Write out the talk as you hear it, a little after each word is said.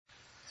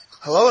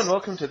Hello and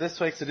welcome to this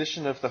week's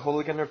edition of the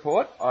Hooligan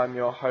Report. I'm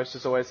your host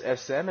as always,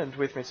 SM, and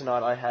with me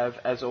tonight I have,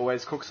 as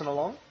always, Cookson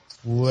along.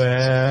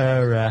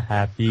 We're a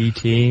happy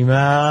team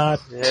out.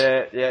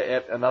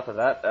 Yeah, enough of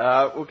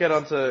that. We'll get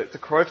on to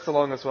Croft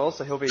along as well,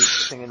 so he'll be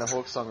singing the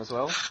Hawks song as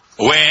well.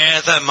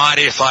 We're the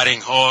mighty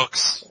fighting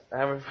Hawks.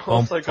 And we've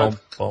also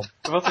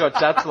got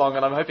Jats along,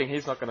 and I'm hoping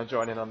he's not going to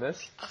join in on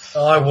this.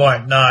 I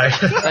won't, no.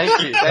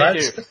 Thank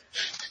you.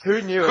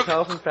 Who knew a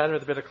Carlton fan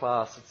with a bit of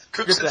class? It's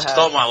Cookson good to have.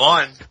 stole my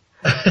line.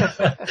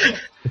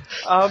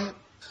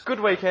 Good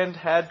weekend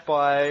had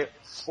by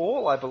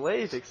all, I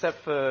believe,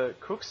 except for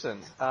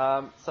Cookson.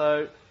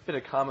 So bit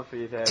of karma for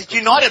you there. Did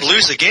United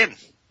lose again?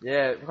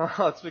 Yeah,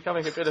 well, it's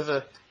becoming a bit of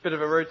a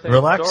routine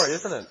story,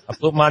 isn't it? I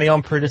put money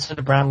on Predator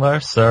to Brownlow,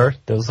 so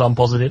there was some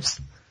positives.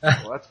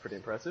 Well, that's pretty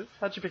impressive.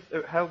 How'd you pick?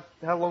 How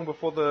long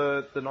before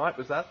the night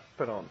was that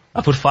put on?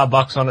 I put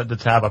 $5 on at the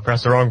tab. I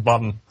pressed the wrong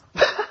button.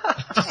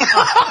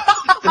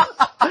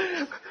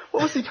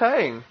 What was he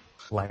paying?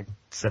 Like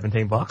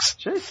 $17.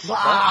 Jeez,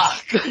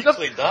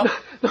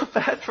 not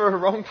bad for a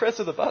wrong press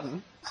of the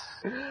button.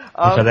 Which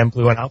I then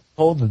blew an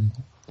alcohol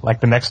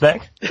like the next day.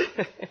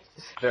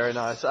 Very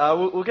nice.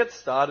 We'll get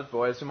started,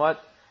 boys. We might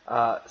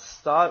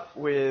start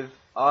with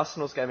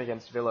Arsenal's game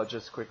against Villa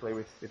just quickly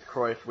with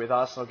Cruyff, with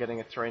Arsenal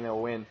getting a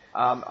 3-0 win.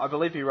 I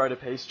believe you wrote a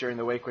piece during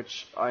the week,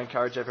 which I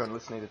encourage everyone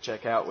listening to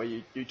check out, where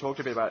you talked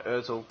a bit about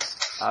Ozil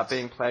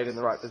being played in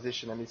the right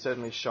position, and he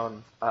certainly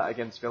shone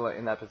against Villa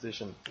in that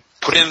position.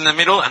 Put him in the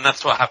middle, and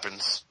that's what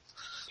happens.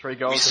 3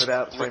 goals in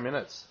about 3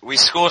 minutes. We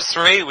score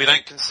 3, we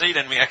don't concede,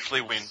 and we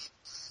actually win.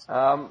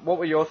 What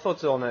were your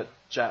thoughts on it,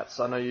 Jats?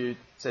 I know you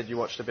said you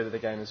watched a bit of the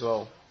game as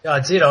well. Yeah,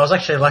 I did. I was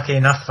actually lucky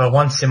enough for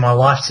once in my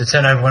life to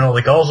turn over when all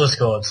the goals were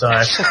scored, so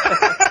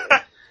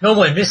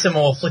normally miss them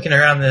all flicking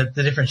around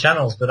the different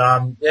channels, but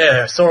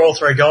I saw all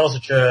 3 goals,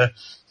 which are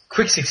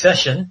quick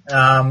succession.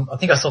 I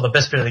think I saw the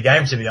best bit of the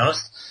game, to be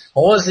honest. I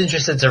was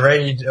interested to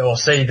read or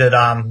see that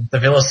the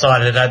Villa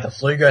side had the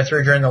flu go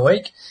through during the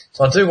week,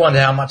 so I do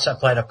wonder how much that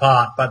played a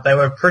part, but they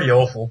were pretty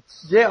awful.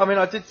 Yeah, I mean,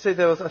 I did see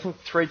there was, I think,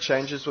 3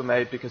 changes were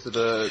made because of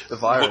the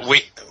virus.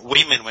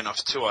 Weeman went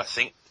off too, I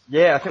think.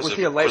 Yeah, I think, was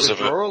he a late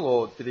withdrawal,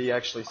 or did he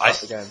actually start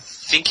the game? I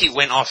think he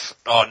went off,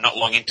 not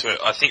long into it,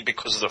 I think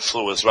because of the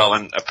flu as well,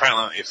 and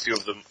apparently a few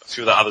of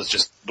the others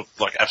just looked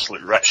like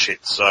absolute rat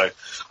shit, so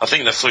I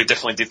think the flu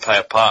definitely did play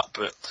a part,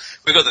 but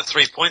we got the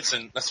 3 points,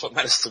 and that's what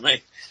matters to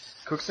me.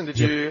 Cookson, did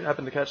you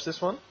happen to catch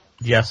this one?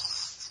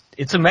 Yes.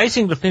 It's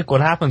amazing to think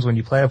what happens when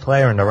you play a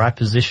player in the right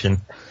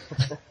position.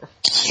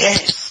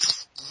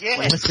 Yes!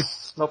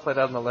 Not played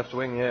out on the left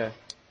wing, yeah.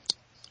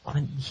 I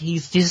mean,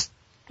 he's just...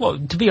 Well,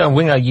 to be a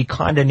winger, you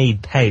kind of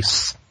need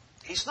pace.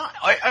 He's not...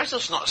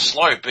 Ozil's not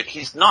slow, but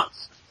he's not...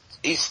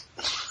 I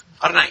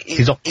don't know.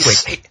 He's not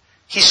quick.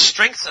 His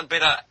strengths are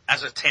better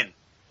as a 10,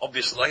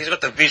 obviously. Like, he's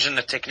got the vision,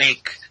 the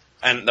technique,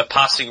 and the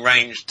passing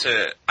range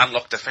to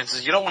unlock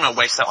defences. You don't want to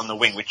waste that on the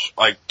wing, which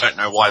I don't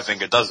know why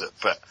Wenger does it,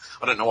 but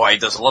I don't know why he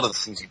does a lot of the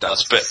things he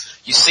does, but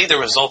you see the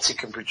results he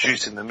can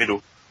produce in the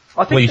middle.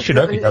 I think you should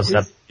hope he does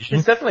that.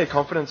 He's definitely a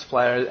confidence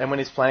player, and when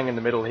he's playing in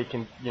the middle, he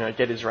can,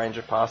 get his range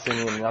of passing,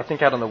 and I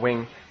think out on the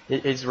wing,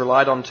 he's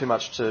relied on too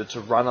much to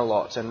run a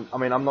lot, and I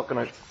mean, I'm not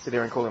going to sit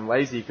here and call him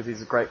lazy, because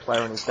he's a great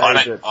player in his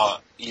day.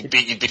 You'd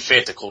be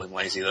fair to call him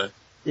lazy, though.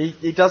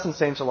 He doesn't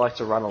seem to like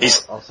to run a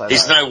lot, I'll say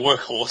he's that. no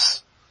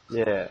workhorse.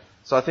 Yeah.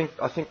 So I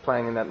think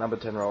playing in that number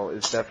 10 role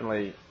is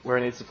definitely where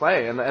he needs to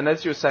play. And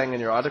as you were saying in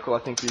your article, I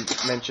think you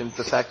mentioned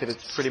the fact that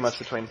it's pretty much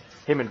between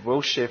him and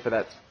Wilshere for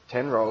that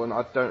 10 role, and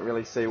I don't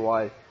really see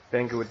why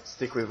Wenger would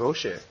stick with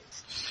Wilshere.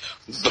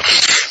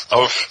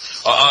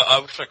 I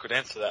wish I could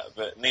answer that,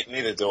 but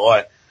neither do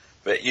I.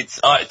 But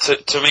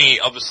to me,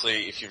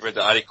 obviously, if you've read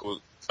the article,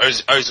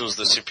 Ozil's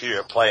the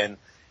superior player and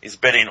is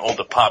better in all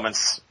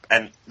departments,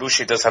 and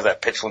Wilshere does have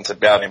that petulance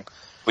about him,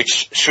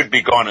 which should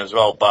be gone as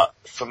well. But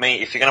for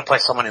me, if you're going to play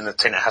someone in the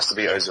 10, it has to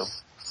be Ozil.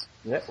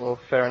 Yeah, well,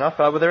 fair enough.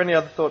 Were there any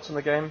other thoughts on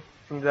the game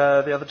from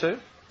the other two?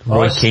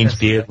 Roy Keane's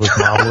beard was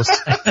marvellous.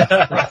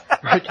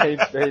 Roy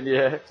Keane's beard,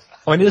 yeah.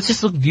 I mean, it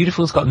just looked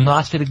beautiful. It's got a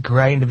nice bit of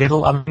grey in the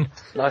middle. I mean,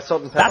 nice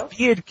salt and pepper. That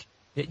beard,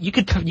 you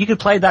could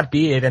play that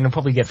beard and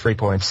probably get 3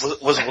 points.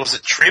 Was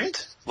it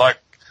trimmed? Like,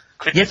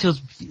 yes, it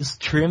was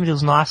trimmed. It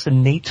was nice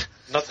and neat.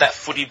 Not that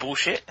footy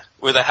bullshit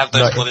where they have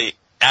those bloody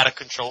out of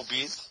control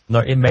beards. No,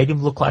 it made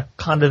him look like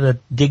kind of a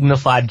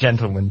dignified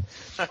gentleman.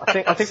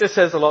 I think this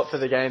says a lot for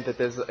the game that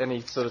there's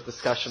any sort of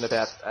discussion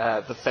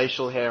about the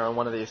facial hair on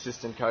one of the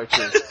assistant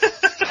coaches.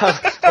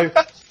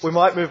 We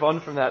might move on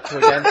from that to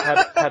a game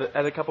that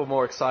had a couple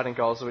more exciting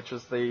goals, which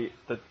was the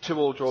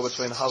 2-2 draw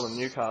between Hull and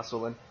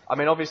Newcastle. And I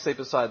mean, obviously,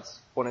 besides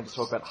wanting to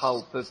talk about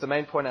Hull, the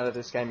main point out of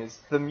this game is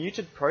the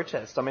muted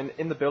protest. I mean,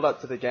 in the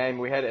build-up to the game,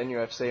 we had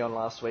NUFC on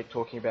last week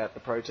talking about the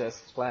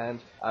protests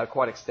planned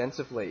quite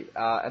extensively,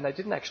 and they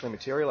didn't actually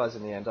materialise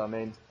in the end. I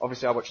mean,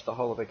 obviously, I watched the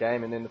whole of the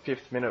game, and in the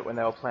 5th minute when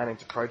they were planning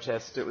to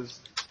protest, it was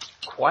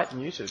quite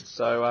muted.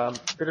 So, a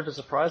bit of a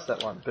surprise,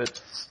 that one.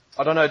 But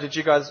I don't know, did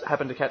you guys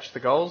happen to catch the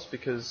goals?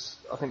 Because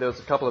I think there was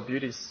a couple of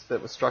beauties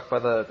that were struck by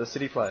the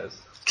City players.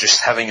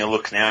 Just having a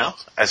look now,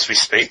 as we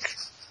speak.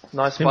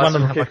 Nice Didn't one of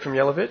them bicycle have kick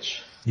like- from Jelic.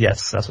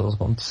 Yes, that's what I was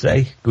going to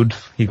say. Good.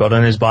 He got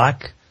on his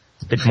bike.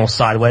 A bit more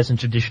sideways than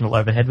traditional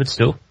overhead, but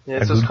still. Yeah,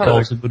 a so it's good kind of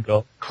goal's a good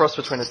goal. Cross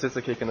between a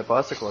scissor kick and a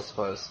bicycle, I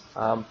suppose.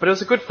 But it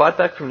was a good fight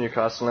back from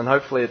Newcastle, and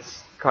hopefully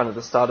it's kind of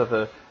the start of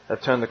a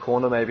turn the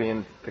corner maybe,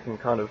 and they can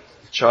kind of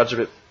charge a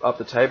bit up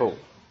the table.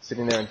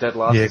 Sitting there in dead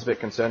last is a bit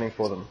concerning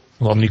for them.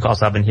 Well,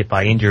 Newcastle have been hit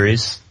by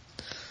injuries.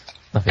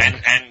 I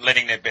think. And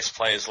letting their best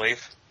players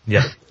leave.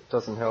 Yeah.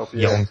 Doesn't help,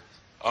 yeah. Young.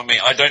 I mean,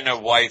 I don't know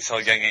why it's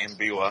selling in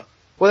Biwa.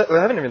 Well, they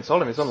haven't even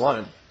sold him. He's on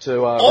loan to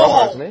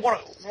Roma, isn't he?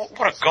 What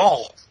a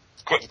goal.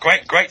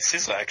 Great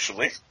scissor,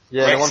 actually.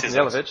 Yeah, Great the one from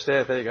scissors.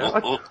 Jelic. There you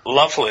go.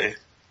 Lovely.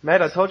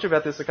 Mate, I told you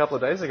about this a couple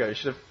of days ago. You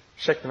should have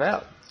checked them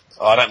out.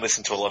 Oh, I don't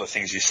listen to a lot of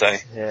things you say.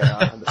 Yeah,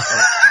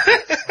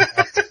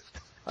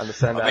 I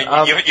understand that.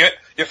 I mean,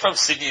 you're from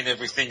Sydney and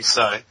everything,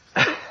 so.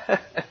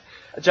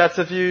 Jats,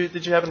 did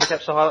you happen to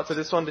catch the highlights of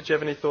this one? Did you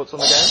have any thoughts on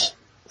the game?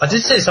 I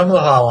did see some of the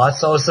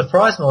highlights. I was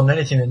surprised more than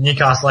anything that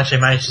Newcastle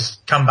actually managed to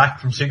come back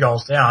from 2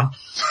 goals down.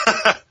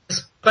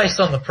 Just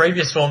based on the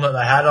previous form that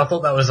they had, I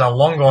thought that was a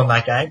long gone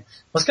that game.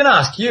 I was going to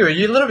ask you, are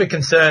you a little bit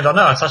concerned? I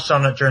know I touched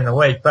on it during the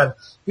week, but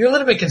you're a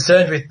little bit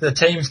concerned with the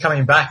teams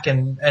coming back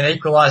and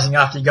equalising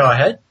after you go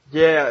ahead?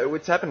 Yeah,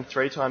 it's happened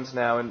 3 times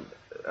now,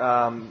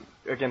 and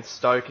against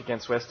Stoke,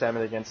 against West Ham,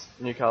 and against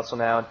Newcastle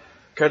now. And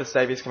Curtis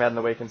Davies came out in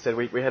the week and said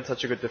we had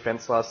such a good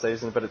defence last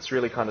season, but it's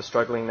really kind of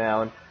struggling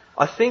now. And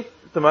I think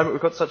at the moment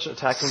we've got such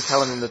attacking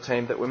talent in the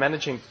team that we're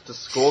managing to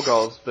score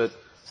goals, but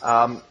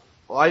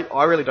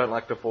I really don't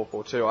like the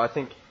 4-4-2. I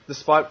think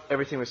despite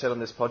everything we've said on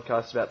this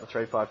podcast about the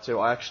 3-5-2,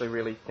 I actually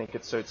really think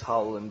it suits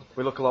Hull, and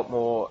we look a lot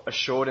more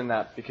assured in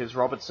that because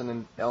Robertson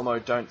and Elmo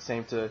don't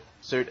seem to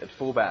suit at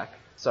fullback.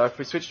 So if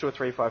we switch to a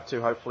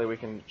 3-5-2, hopefully we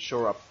can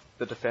shore up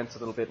the defence a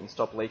little bit and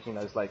stop leaking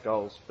those late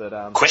goals.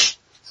 But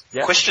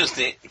questions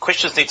need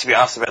to be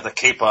asked about the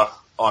keeper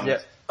on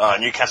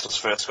Newcastle's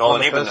first goal,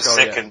 and even the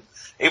second.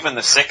 Even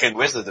the second,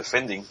 where's the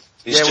defending?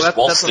 He's just that's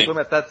what I'm waltzed talking him.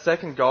 about. That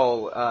second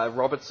goal,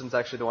 Robertson's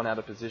actually the one out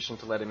of position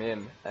to let him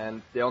in.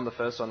 And on the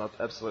first one,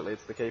 absolutely,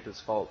 it's the keeper's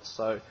fault.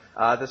 So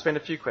there's been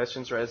a few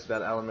questions raised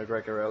about Alan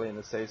McGregor early in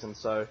the season,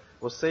 so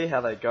we'll see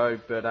how they go.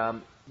 But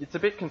it's a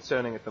bit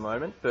concerning at the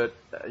moment, but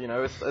at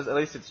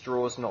least it's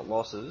draws, not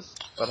losses.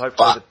 But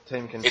hopefully the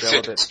team can gel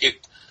a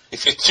bit.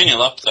 If you're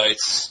 2-0 up though,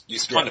 you're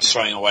kind of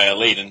throwing away a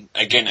lead, and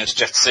again, as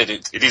Jeff said,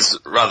 it is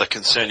rather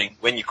concerning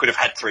when you could have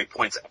had 3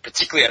 points,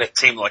 particularly at a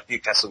team like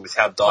Newcastle with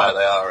how dire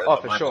they are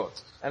at the moment. Sure.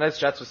 And as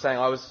Jats was saying,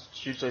 I was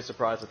hugely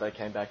surprised that they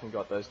came back and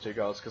got those 2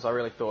 goals, because I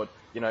really thought,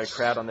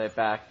 crowd on their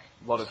back,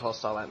 a lot of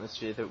hostile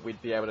atmosphere, that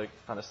we'd be able to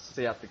kind of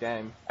see out the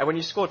game. And when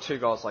you score 2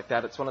 goals like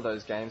that, it's one of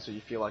those games where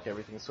you feel like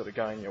everything's sort of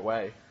going your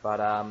way.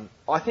 But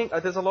I think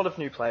there's a lot of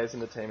new players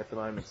in the team at the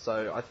moment,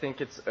 so I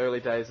think it's early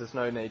days. There's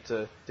no need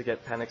to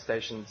get panic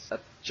stations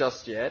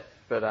just yet.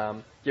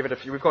 But give it a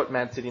few. We've got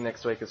Man City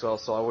next week as well,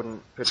 so I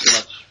wouldn't put too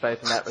much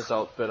faith in that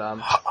result. But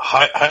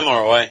home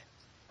or away?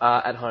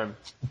 At home.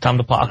 Time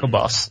to park a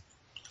bus.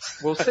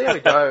 We'll see how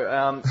we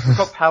go. We've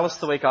got Palace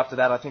the week after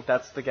that. I think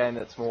that's the game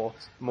that's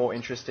more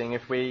interesting.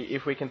 If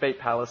we can beat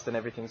Palace, then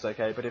everything's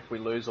okay. But if we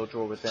lose or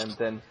draw with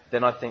them,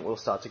 then I think we'll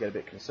start to get a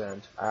bit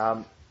concerned.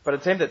 But a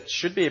team that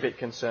should be a bit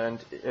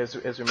concerned as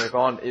we move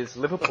on is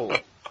Liverpool,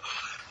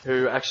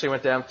 who actually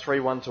went down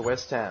 3-1 to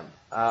West Ham.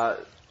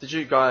 Did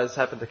you guys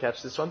happen to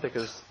catch this one?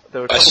 Because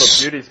there were a couple of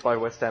beauties by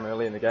West Ham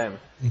early in the game.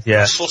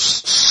 Yeah.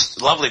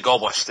 Lovely goal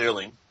by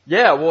Sterling.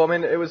 Yeah, well, I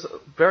mean, it was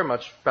very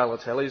much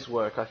Balotelli's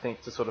work, I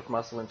think, to sort of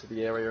muscle into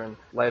the area and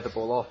lay the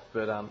ball off,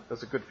 but it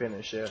was a good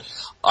finish, yeah.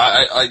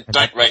 I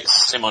don't rate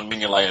Simon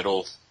Mignolet at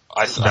all.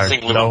 I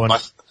think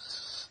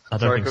I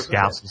don't think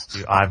Scousers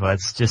do either.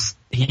 It's just,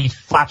 he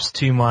flaps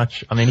too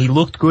much. I mean, he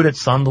looked good at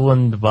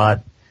Sunderland,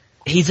 but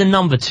he's a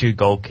number 2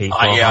 goalkeeper.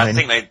 I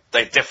think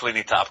they definitely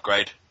need to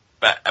upgrade.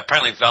 But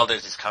apparently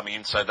Valdez is coming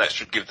in, so that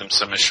should give them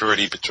some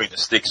assurity between the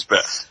sticks.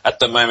 But at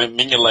the moment,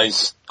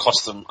 Mignolet's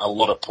cost them a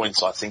lot of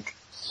points, I think.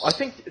 I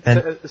think,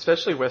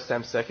 especially West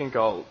Ham's second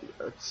goal,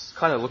 it's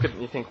kind of look at it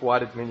and you think, why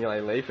did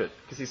Mignolet leave it?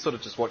 Because he sort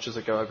of just watches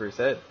it go over his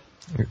head.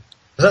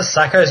 Was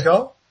that Sacco's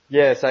goal?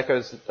 Yeah,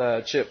 Sacco's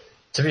chip.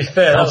 To be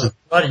fair, that was a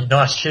bloody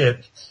nice chip.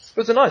 It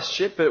was a nice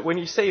chip, but when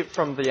you see it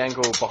from the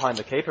angle behind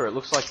the keeper, it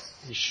looks like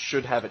he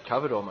should have it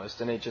covered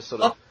almost, and he just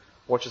sort of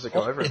watches it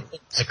go over him.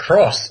 It's a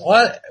cross.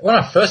 When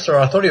I first saw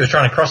it, I thought he was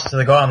trying to cross it to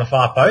the guy on the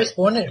far post,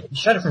 but when he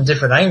showed it from a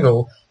different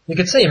angle, you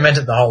could see he meant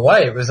it the whole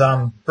way. It was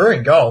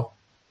brilliant goal.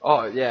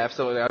 Oh, yeah,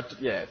 absolutely.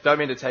 Don't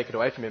mean to take it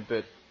away from him,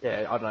 but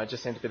yeah, I don't know, it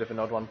just seemed a bit of an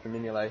odd one for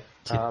Mignolet.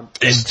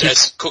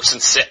 As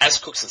Cookson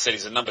said,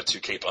 he's a number 2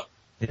 keeper.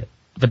 Yeah.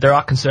 But there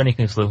are concerning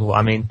things for Liverpool.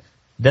 I mean,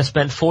 they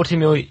spent 40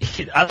 million,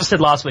 as I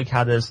said last week,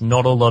 how there's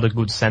not a lot of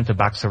good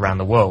centre-backs around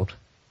the world.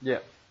 Yeah.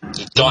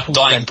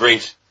 Dying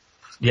breed.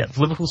 Yeah,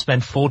 Liverpool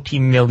spent 40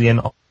 million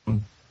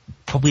on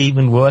probably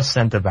even worse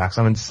centre-backs.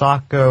 I mean,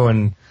 Sarko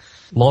and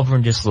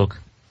Lovren just look,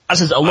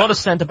 as I said, a lot of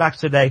centre-backs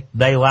today,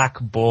 they lack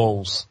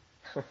balls.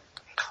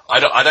 I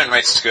don't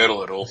rate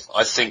Skirtle at all.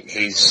 I think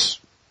he's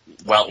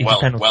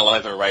well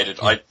overrated.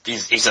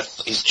 He's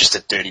just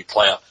a dirty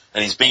player,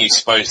 and he's being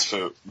exposed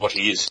for what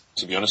he is,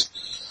 to be honest.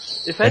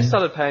 If they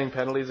started paying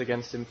penalties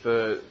against him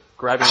for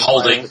grabbing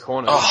holding the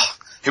corner,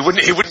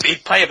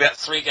 he'd play about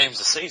 3 games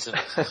a season.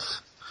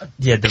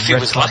 Yeah, if he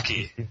was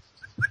lucky.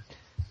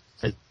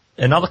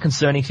 Another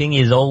concerning thing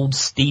is old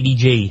Stevie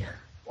G.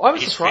 I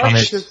was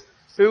surprised because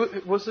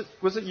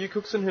was it you,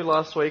 Cookson, who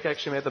last week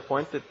actually made the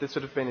point that this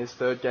would have been his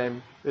third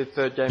game in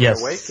a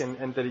week,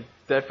 and that he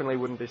definitely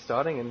wouldn't be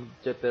starting, and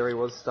yet there he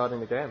was starting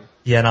the game.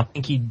 Yeah, and I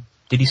think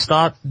did he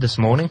start this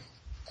morning?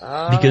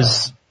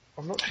 Because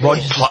I'm not sure.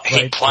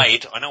 He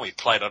played. I know he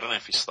played. I don't know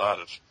if he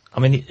started. I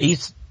mean,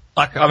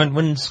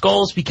 when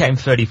Scholes became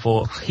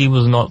 34, he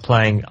was not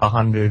playing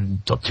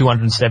 100 or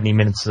 270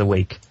 minutes a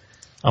week.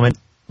 I mean,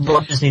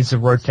 Rodgers needs to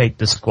rotate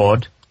the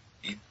squad.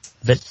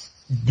 But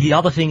the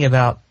other thing is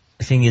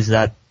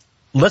that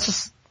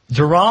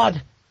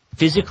Gerrard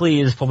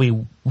physically is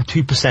probably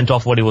 2%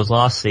 off what he was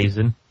last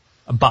season,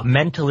 but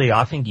mentally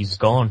I think he's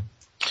gone.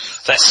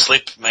 That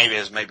slip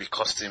has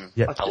cost him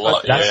a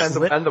lot.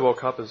 And the World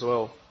Cup as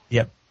well.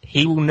 Yep.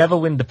 He will never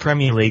win the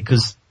Premier League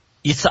because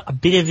it's a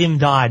bit of him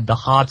died. The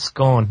heart's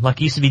gone. Like,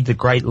 he used to be the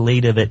great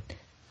leader, but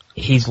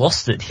he's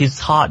lost it. His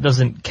heart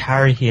doesn't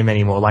carry him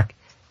anymore. Like,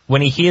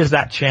 when he hears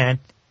that chant,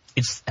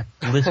 it's a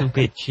little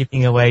bit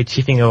chipping away.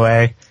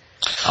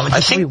 I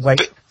mean,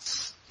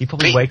 he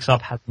probably wakes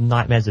up, has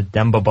nightmares of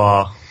Denver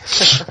Bar.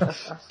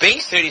 Being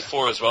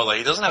 34 as well, though,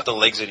 he doesn't have the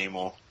legs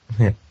anymore.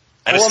 Yeah.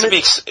 And it's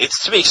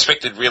to be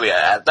expected, really.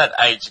 At that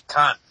age, you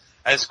can't,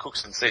 as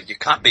Cookson said, you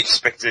can't be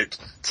expected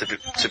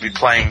to be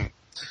playing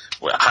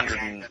 100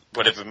 and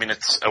whatever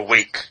minutes a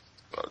week,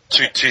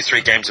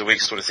 3 games a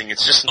week, sort of thing.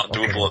 It's just not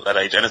doable at that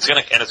age, and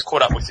it's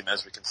caught up with him,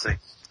 as we can see.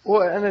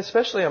 Well, and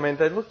especially, I mean,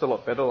 they looked a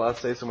lot better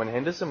last season when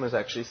Henderson was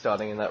actually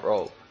starting in that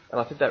role. And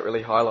I think that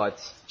really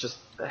highlights just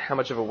how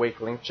much of a weak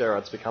link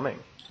Gerrard's becoming.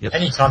 Yep.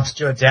 Anytime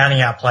Stuart Downing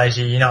outplays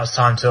you, you know it's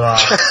time to...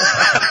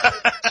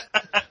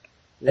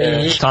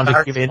 it's time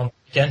to give in.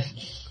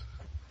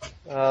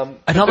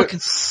 Another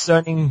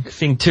concerning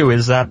thing too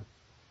is that,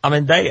 I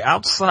mean,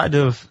 outside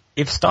of,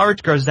 if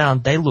Sturridge goes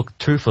down, they look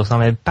toothless. I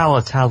mean,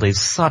 Balotelli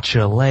is such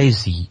a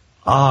lazy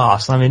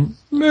ass. I mean,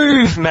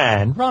 move,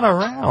 man. Run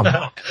around.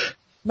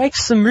 Make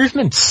some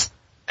movements.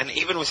 And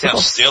even without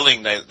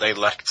Sterling, they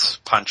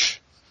lacked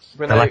punch.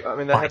 They left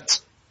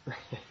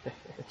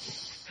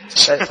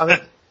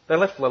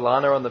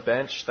Lallana on the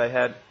bench. They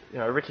had,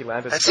 Ricky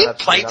Lambert. Has he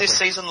played this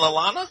season,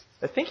 Lallana?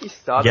 I think he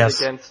started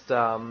against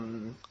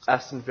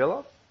Aston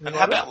Villa. And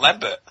how about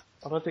Lambert?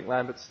 I don't think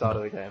Lambert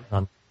started the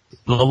game.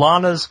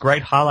 Lallana's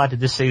great highlight of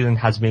this season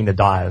has been the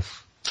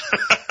dive. Is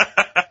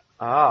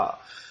that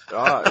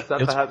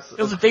perhaps...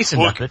 It was a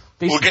decent effort.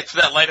 We'll get to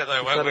that later,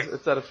 though, won't we?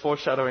 Is that a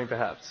foreshadowing,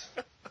 perhaps?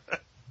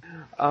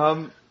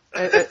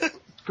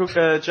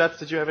 Jats,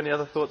 did you have any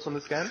other thoughts on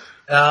this game?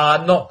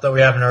 Not that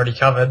we haven't already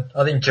covered.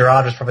 I think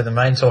Gerrard was probably the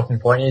main talking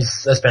point.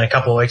 There's been a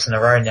couple of weeks in a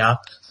row now.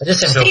 They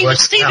just seem to have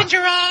worked Steven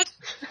Gerrard!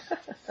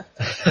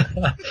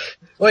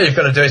 All you've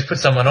got to do is put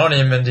someone on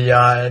him and he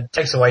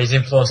takes away his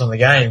influence on the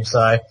game.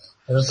 So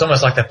it's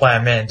almost like they play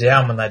a man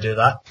down when they do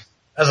that.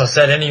 As I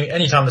said,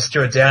 any time that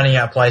Stuart Downing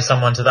outplays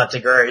someone to that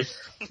degree,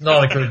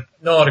 not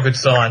a good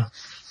sign.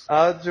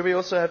 Do we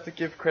also have to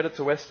give credit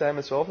to West Ham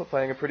as well for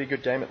playing a pretty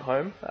good game at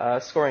home?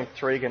 Scoring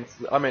 3 against...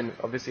 I mean,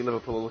 obviously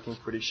Liverpool are looking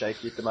pretty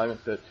shaky at the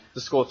moment, but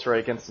to score 3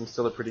 against them is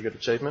still a pretty good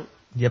achievement.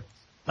 Yep.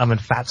 I mean,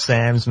 Fat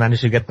Sam's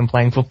managed to get them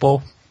playing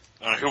football.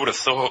 Who would have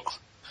thought?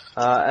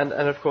 And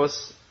of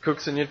course,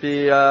 Cookson, you'd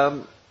be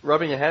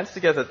rubbing your hands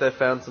together that they've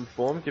found some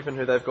form, given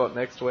who they've got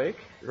next week,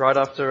 right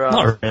after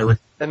Not really.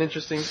 an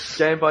interesting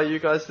game by you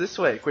guys this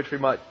week, which we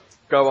might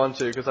go on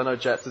to, because I know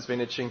Jats has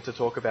been itching to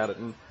talk about it,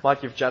 and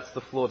might give Jats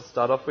the floor to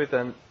start off with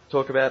and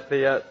talk about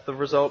the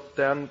result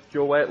down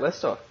your way at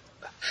Leicester.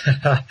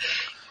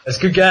 It's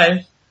a good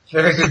game.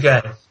 Very good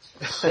game.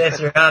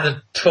 Dancing around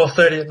at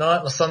 12:30 at night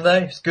on a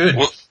Sunday. It's good.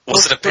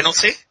 Was it a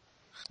penalty?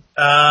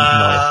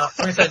 I'm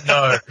going to say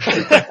no.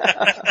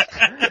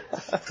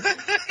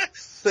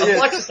 I'd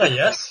like to say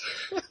yes.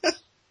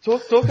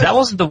 That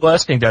wasn't the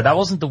worst thing, though. That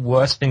wasn't the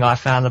worst thing I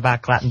found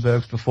about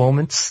Clattenburg's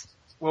performance.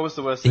 What was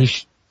the worst thing?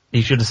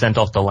 He should have sent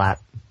off the lat.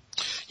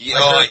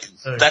 Yeah,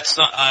 that's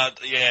not,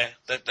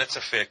 that's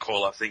a fair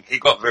call, I think. He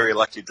got very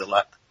lucky with the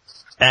lat.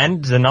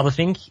 And another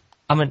thing,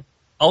 I mean,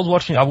 I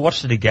watched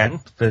it again,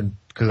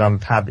 because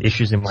I've had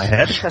issues in my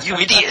head. You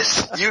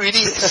idiots!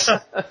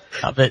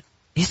 But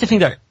here's the thing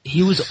though,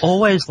 he was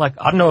always like,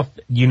 I don't know if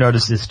you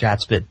noticed this,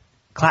 Jats, but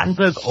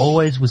Clattenburg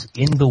always was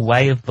in the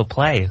way of the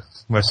play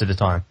most of the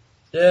time.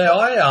 Yeah,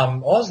 I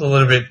was a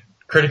little bit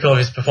critical of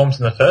his performance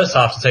in the first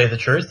half, to tell you the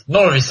truth.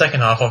 Not of his second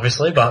half,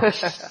 obviously, but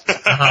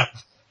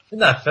in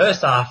that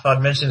first half,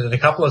 I'd mentioned it a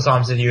couple of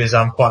times that he was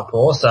quite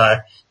poor, so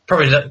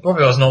probably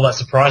wasn't all that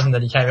surprising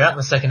that he came out in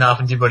the second half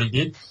and did what he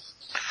did.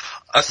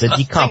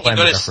 You can't blame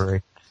the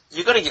referee.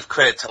 You've got to give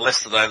credit to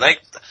Leicester, though.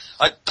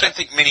 I don't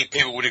think many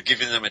people would have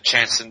given them a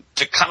chance, and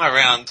to come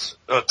around,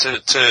 or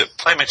to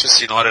play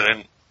Manchester United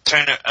and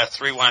turn a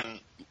 3-1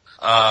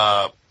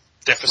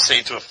 deficit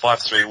into a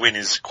 5-3 win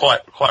is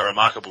quite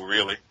remarkable,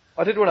 really.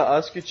 I did want to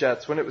ask you,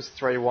 Jats, when it was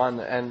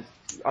 3-1, and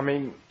I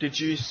mean, did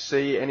you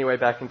see any way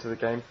back into the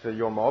game for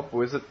your mob?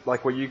 Was it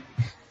like,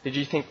 did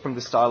you think from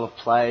the style of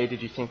play,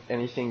 did you think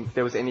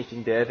there was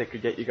anything there that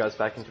could get you guys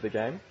back into the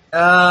game?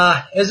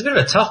 It was a bit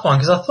of a tough one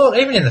because I thought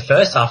even in the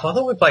first half, I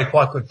thought we played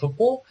quite good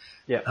football.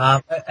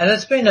 Yeah. And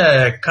it's been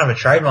a kind of a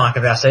trademark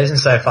of our season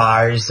so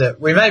far is that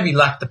we maybe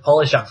lack the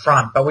polish up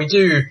front, but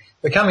we're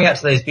coming out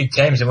to these big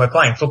teams and we're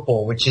playing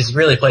football, which is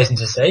really pleasing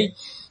to see.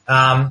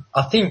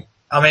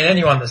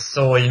 Anyone that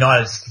saw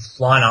United's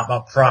lineup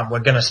up front were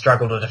going to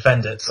struggle to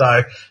defend it.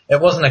 So it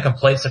wasn't a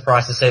complete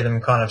surprise to see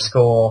them kind of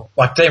score.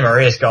 Like Di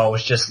Maria's goal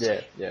was just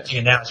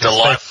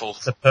delightful,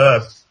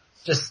 superb.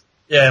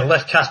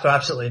 Left Casper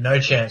absolutely no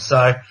chance.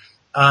 So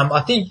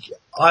I think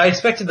I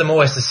expected them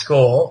always to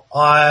score.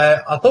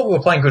 I thought we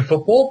were playing good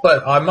football,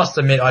 but I must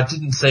admit I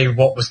didn't see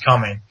what was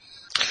coming.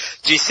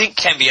 Do you think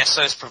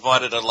Cambiaso's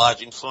provided a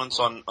large influence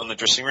on the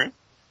dressing room?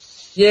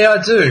 Yeah,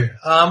 I do.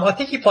 I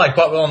think he played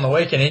quite well on the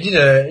weekend. He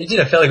did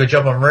a fairly good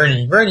job on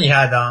Rooney. Rooney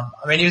had,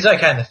 he was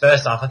okay in the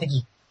first half. I think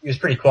he was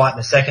pretty quiet in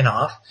the second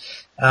half.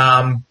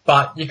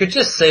 But you could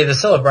just see the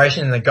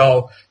celebration in the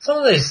goal. Some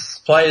of these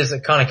players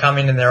that kind of come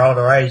in their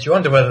older age, you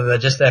wonder whether they're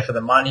just there for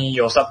the money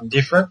or something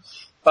different.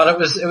 But it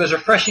was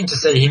refreshing to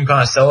see him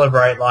kind of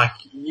celebrate. Like,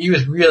 he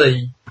was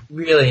really,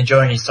 really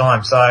enjoying his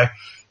time. So,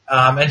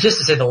 and just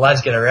to see the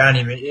lads get around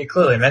him, it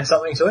clearly meant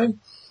something to him.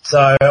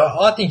 So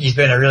I think he's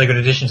been a really good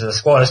addition to the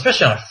squad,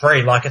 especially on a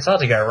free. Like, it's hard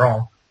to go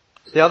wrong.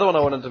 The other one I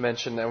wanted to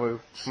mention, and we've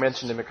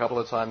mentioned him a couple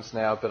of times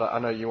now, but I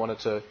know you wanted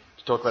to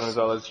talk about him as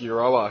well, is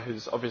Uroa,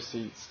 who's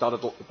obviously started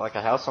like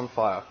a house on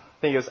fire.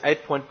 I think it was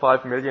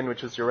 8.5 million,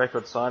 which was your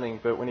record signing,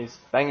 but when he's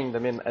banging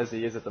them in as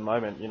he is at the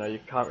moment, you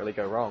can't really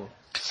go wrong.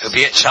 He'll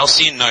be at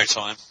Chelsea in no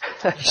time.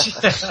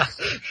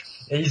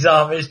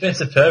 He's been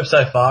superb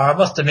so far. I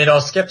must admit I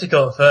was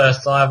sceptical at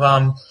first.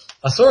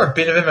 I saw a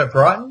bit of him at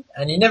Brighton,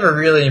 and he never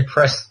really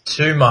impressed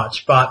too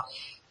much. But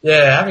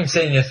yeah, having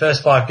seen the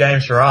first 5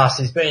 games for us,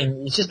 he's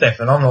just been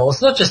phenomenal.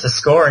 It's not just the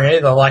scoring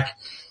either. Like,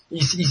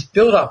 he's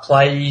built up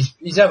play.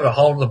 He's able to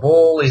hold the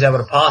ball. He's able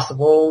to pass the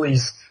ball.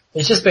 He's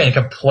just been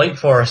complete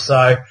for us.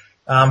 So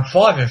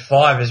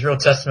 5-5 is a real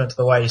testament to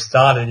the way he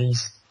started. And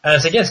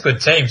it's against good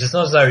teams. It's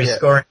not as though he's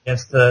scoring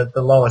against the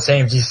lower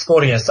teams. He's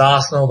scored against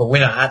Arsenal, the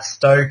winner at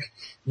Stoke,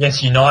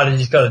 against United.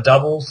 He's got a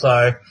double.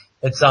 So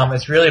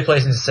it's really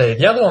pleasing to see.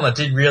 The other one that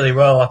did really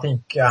well, I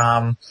think,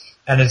 and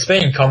it's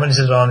been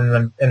commented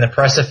on in the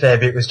press a fair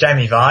bit, was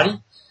Jamie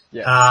Vardy.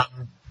 Yeah.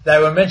 They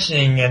were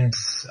mentioning, and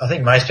I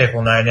think most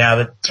people know now,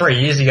 that 3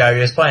 years ago he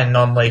was playing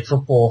non-league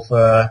football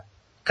for, I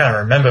can't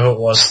remember who it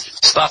was.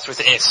 Starts with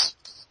S.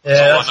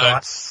 Yeah, that's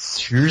right.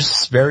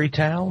 Shrewsbury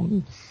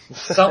Town?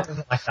 Something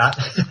like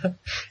that.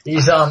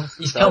 He's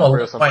come a long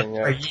way in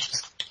 3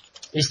 years.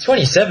 He's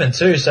 27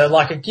 too, so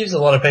like it gives a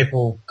lot of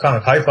people kind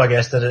of hope, I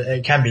guess, that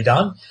it can be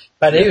done.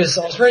 But I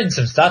was reading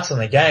some stats on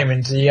the game,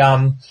 and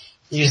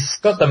he's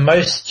got the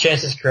most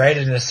chances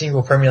created in a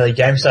single Premier League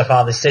game so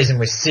far this season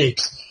with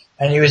 6.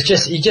 And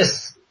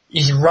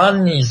his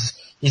run,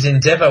 his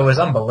endeavour was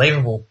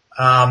unbelievable.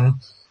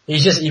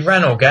 He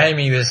ran all game.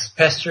 He was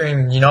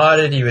pestering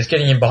United. He was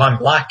getting in behind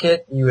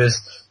Blackett. It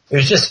was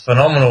just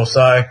phenomenal.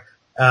 So,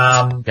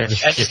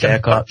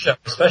 haircut.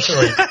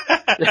 Especially.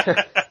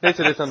 Need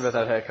to do something about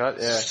that haircut,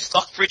 yeah.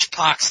 Stockbridge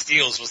Park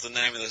Steels was the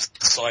name of the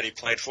side he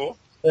played for.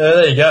 Yeah,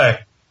 there you go.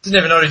 Didn't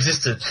even know it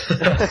existed.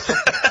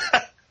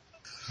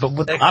 But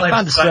what I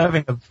found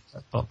disturbing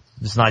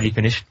this night he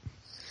finished.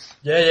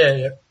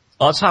 Yeah.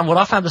 What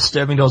I found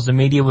disturbing was the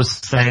media was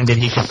saying that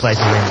he could play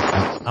for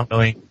England. I'm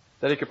going.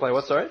 That he could play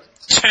what, sorry?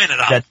 Turn it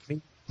up.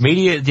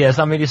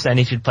 Some media saying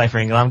he should play for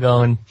England. I'm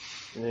going.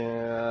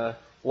 Yeah.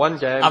 One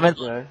game,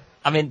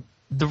 I mean,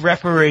 the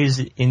referees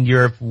in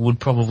Europe would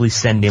probably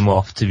send him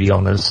off, to be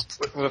honest.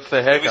 With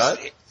the haircut?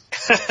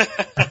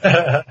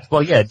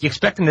 Well, yeah, you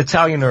expect an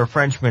Italian or a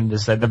Frenchman to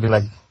say, they'll be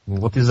like,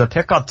 what is that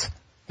haircut?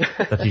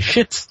 That is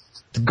shit.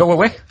 Go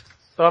away.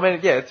 But I mean,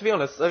 yeah, to be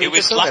honest. He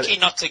was lucky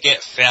not to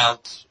get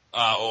fouled,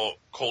 or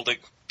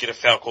get a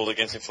foul called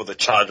against him for the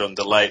charge on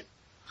delay.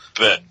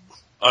 But,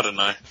 I don't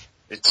know.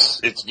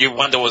 You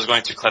wonder what was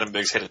going through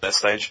Clattenburg's head at that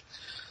stage.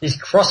 His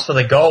cross for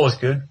the goal was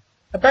good.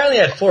 Apparently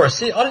he had 4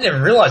 assists. I didn't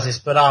even realise this,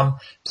 but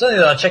certainly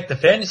that I checked the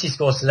fantasy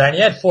scores today, and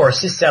he had 4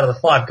 assists out of the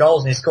 5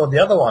 goals, and he scored the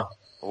other one.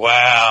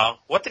 Wow.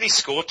 What did he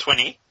score?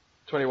 20?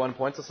 21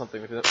 points or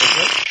something, wasn't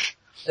it?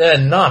 Yeah,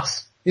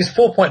 nuts. He's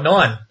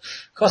 4.9.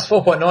 Cost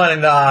 4.9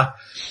 and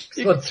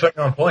scored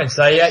 21 points.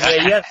 So yeah,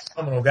 he had a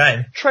phenomenal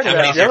game. Trade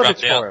about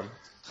Yelovich for him.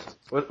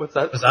 What's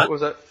that? What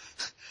was that?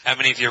 How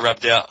many of you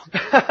rubbed out?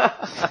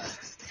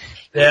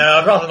 Yeah,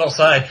 I'd rather not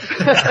say.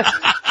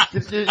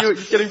 You're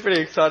getting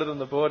pretty excited on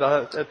the board.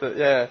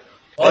 Yeah.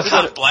 You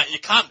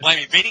can't blame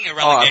me. Beating a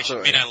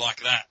relegation minnow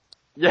like that.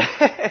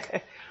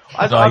 Yeah.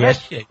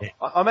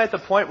 I'm at the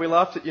point we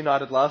laughed at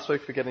United last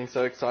week for getting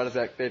so excited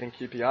about beating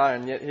QPR,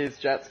 and yet here's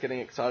Jats getting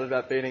excited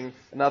about beating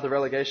another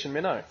relegation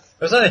minnow. It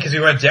was only because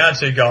we went down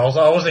 2 goals.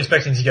 I wasn't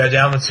expecting to go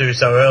down the 2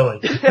 so early.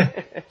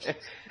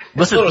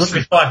 Listen, thought it was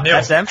gonna be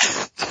 5-0.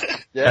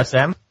 SM, Yes.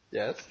 SM.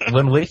 Yes.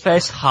 When we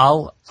face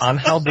Hull,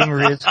 Angel Di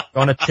Maria's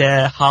gonna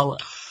tear Hull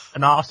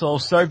an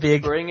arsehole so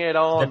big Bring it that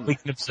on. we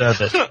can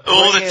observe it.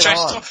 All the Bring it trash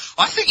on. talk.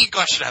 I think you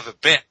guys should have a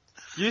bet.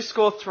 You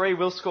score 3,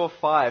 we'll score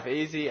 5.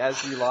 Easy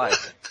as you like.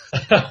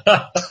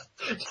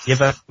 Yeah,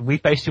 but we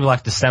faced you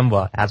like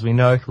December. As we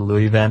know,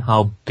 Louis Van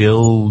Gaal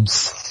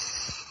builds.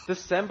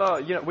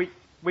 December,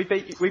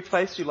 we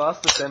faced you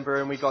last December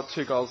and we got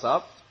 2 goals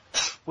up.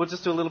 We'll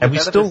just do a little bit And we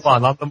better still this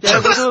time. won on them. Yeah,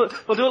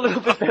 we'll do a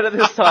little bit better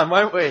this time,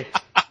 won't we?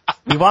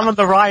 We won on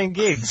the Ryan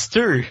Giggs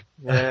too.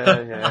 Yeah.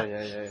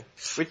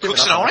 We give it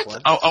Cookson, up I on that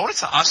wanted, one. I wanted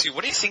to ask you,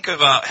 what do you think of,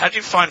 how do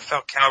you find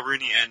Falcao,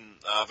 Rooney and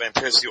Van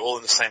Persie all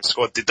in the same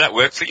squad? Did that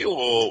work for you,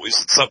 or is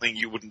it something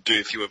you wouldn't do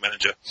if you were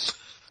manager?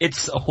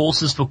 It's a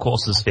horses for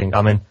courses thing.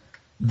 I mean,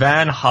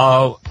 Van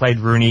Gaal played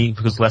Rooney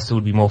because Leicester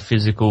would be more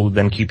physical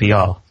than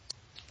QPR.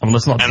 I mean,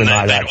 let's not And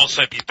deny they'd that.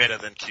 also be better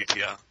than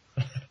QPR.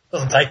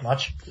 Doesn't take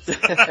much.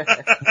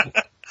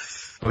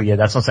 Oh yeah,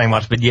 that's not saying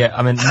much, but yeah,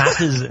 I mean, Matt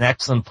is an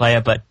excellent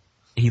player, but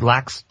he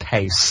lacks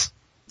pace.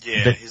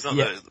 Yeah, But, he's not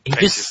yeah, the he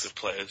paciest just- of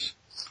players.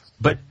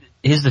 But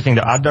here's the thing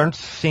though, I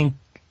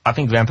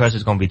think Van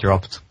Persie's gonna be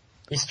dropped.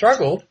 He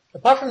struggled.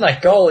 Apart from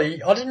that goal,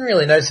 I didn't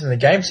really notice him in the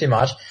game too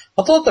much.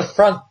 I thought the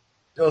front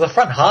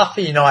half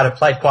for United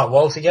played quite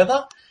well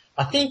together.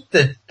 I think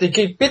the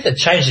bit that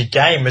changed the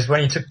game was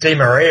when he took Di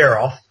Maria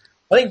off.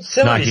 I think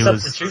some of his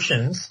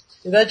substitutions,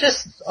 I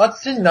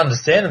didn't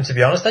understand them, to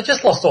be honest. They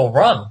just lost all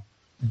run.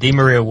 Di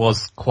Maria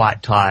was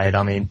quite tired.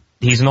 I mean,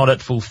 he's not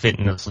at full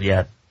fitness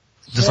yet.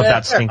 Just Yeah, like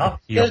that fair stinking enough.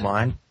 to your Yeah.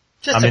 mind.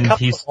 Just I mean, a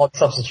couple he's- of odd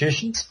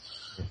substitutions.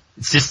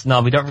 It's just, no,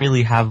 we don't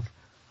really have,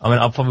 I mean,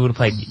 I probably would have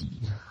played,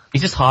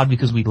 it's just hard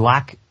because we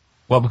lack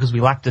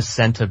the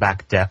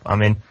centre-back depth. I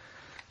mean,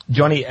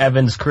 Johnny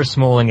Evans, Chris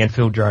Smalling and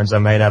Phil Jones are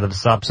made out of a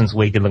substance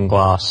weaker than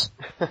glass.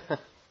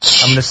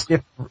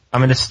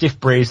 I'm in a stiff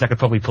breeze that could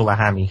probably pull a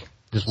hammy,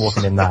 just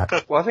walking in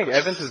that. Well, I think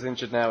Evans is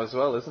injured now as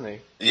well, isn't he?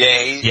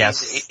 Yeah,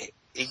 Yes.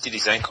 he did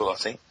his ankle, I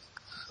think.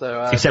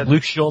 So, Except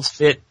Luke Shaw's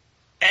fit.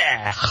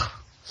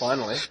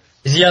 finally.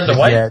 Is he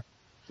underweight? Yeah.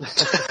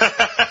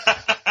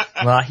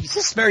 Well, he's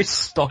just very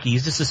stocky.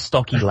 He's just a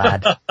stocky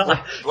lad.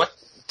 What?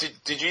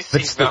 Did you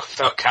think still-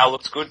 Falcao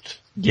looked good?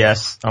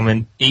 Yes, I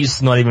mean,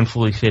 he's not even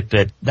fully fit,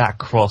 but that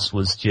cross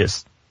was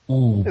just,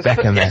 ooh,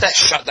 Beckham. Yeah, that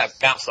shot that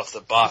bounced off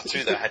the bar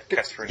too that had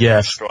Catherine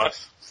Yes.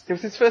 strife. It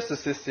was his first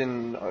assist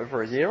in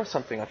over a year or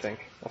something, I think.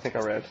 I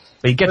read.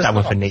 But you get that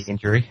with a knee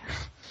injury.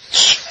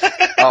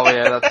 Oh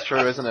yeah, that's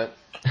true, isn't it?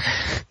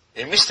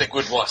 He missed a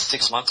good,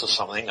 6 months or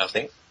something, I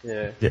think.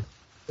 Yeah. It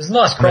was a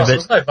nice cross. but- It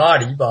was no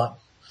Vardy, but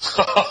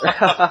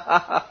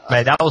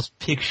Mate, that was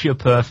picture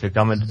perfect.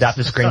 I mean, that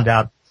just screamed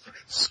out,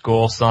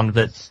 score, son,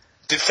 but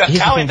Did Here's the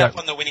Falcao thing end up that-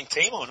 on the winning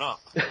team or not?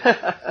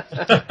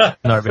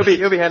 no, but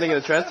He'll be handing in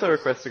a transfer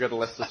request to go to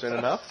Leicester soon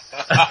enough.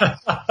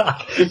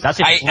 that's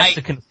if Hey,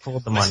 Leicester hey, can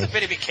afford the Leicester money.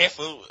 better be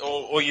careful,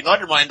 or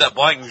United might end up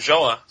buying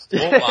Ujoa or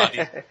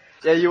Vardy.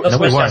 Yeah, you. No,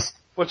 we won't.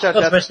 Watch out, not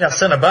to Dad. mention our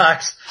centre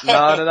backs.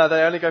 No,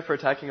 they only go for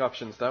attacking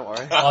options, don't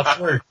worry. Oh,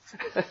 true.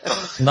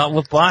 Not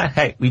with buying.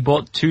 Hey, we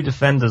bought 2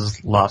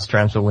 defenders last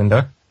transfer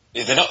window.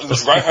 Yeah, they're not,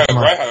 because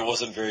Rojo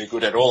wasn't very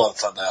good at all on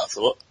Sunday, I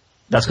thought.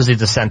 That's because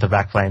he's a centre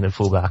back playing at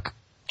full back.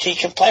 He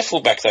can play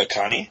fullback though,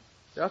 can't he?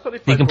 Yeah, I thought he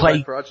played can fullback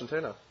play- for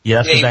Argentina. Yeah,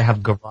 that's because Yeah. they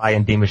have Garay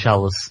and Di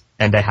Michelis,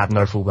 and they have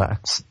no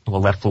fullbacks.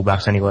 Well, left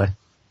fullbacks anyway.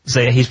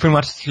 So yeah,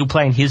 he'll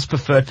play in his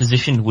preferred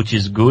position, which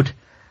is good.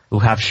 We'll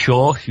have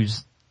Shaw,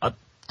 who's,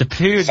 the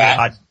period,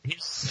 Fat.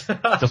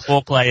 the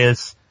 4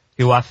 players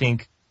who I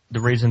think the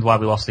reasons why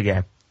we lost the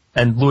game.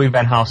 And Louis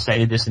Van Gaal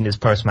stated this in his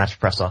post-match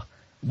presser.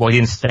 Well, he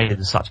didn't state it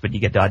as such, but you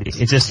get the idea.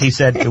 It's just, he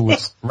said it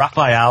was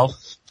Rafael,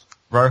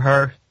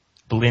 Rojo,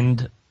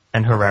 Blind,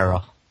 and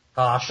Herrera.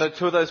 Harsh. So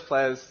 2 of those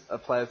players are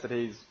players that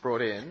he's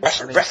brought in.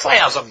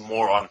 Raphael's a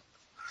moron.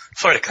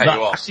 Sorry to cut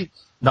you off.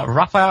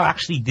 Rafael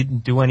actually didn't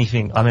do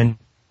anything. I mean,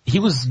 he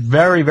was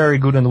very, very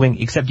good on the wing,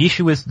 except the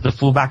issue is the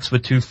fullbacks were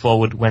too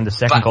forward when the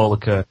second goal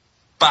occurred.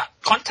 But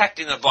contact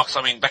in the box,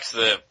 I mean, back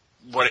to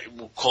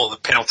we'll call it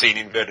the penalty in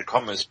inverted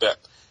commas, but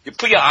you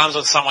put your arms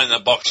on someone in the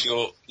box,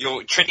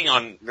 you're treading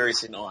on very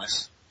thin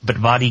ice. But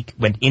Vardy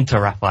went into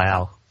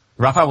Rafael.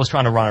 Rafael was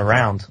trying to run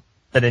around,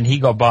 and then he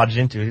got barged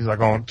into. He's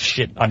like, oh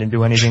shit, I didn't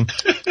do anything.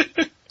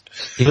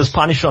 He was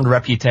punished on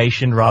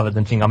reputation rather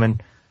than thing. All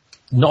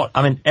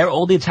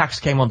the attacks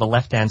came on the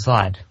left-hand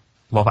side.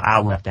 Well,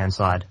 our left-hand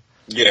side.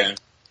 Yeah.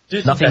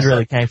 Nothing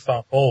really came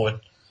far forward,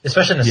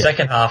 especially in the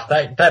second half.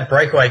 That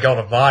breakaway goal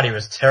to Vardy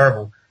was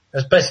terrible. It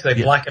was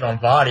basically blanket on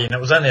Vardy, and it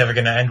was only ever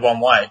going to end one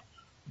way.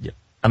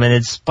 I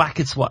mean,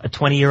 Blackett's what, a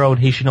 20-year-old,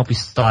 he should not be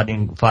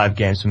starting 5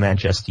 games for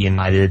Manchester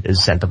United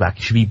as centre-back.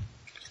 He should be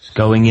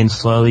going in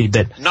slowly,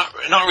 but... Not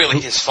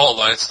really his fault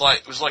though,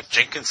 it was like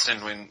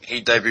Jenkinson when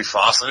he debuted for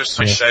Arsenal, just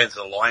switched straight into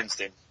the Lions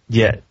then.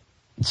 Yeah,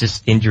 it's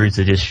just injuries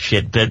are just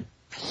shit, but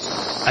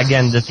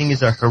again, the thing is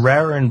that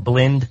Herrera and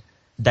Blind,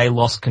 they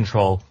lost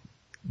control.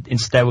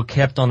 Instead,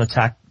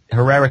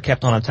 Herrera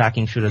kept on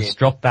attacking, should have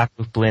dropped back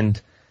with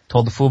Blind,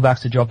 told the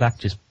fullbacks to drop back,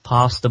 just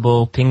pass the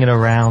ball, ping it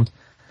around,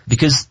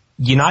 because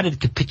United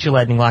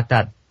capitulating like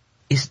that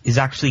is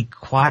actually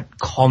quite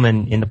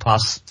common in the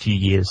past few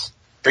years.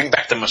 Bring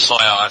back the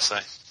Messiah, I say.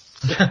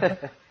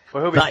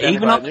 Well, he'll be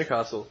standing by at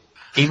Newcastle.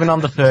 Even on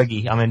the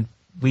Fergie, I mean,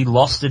 we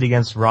lost it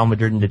against Real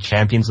Madrid in the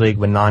Champions League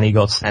when Nani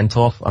got sent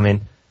off. I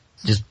mean,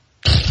 just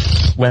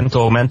went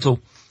all mental.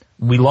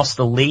 We lost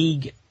the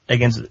league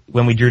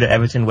when we drew to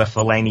Everton where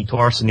Fellaini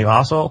tore us a new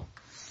arsehole.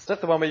 Is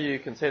that the one where you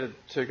conceded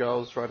 2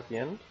 goals right at the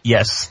end?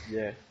 Yes.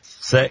 Yeah.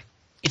 So,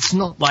 it's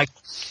not like...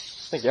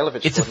 I think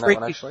Jelic scored that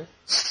one, actually.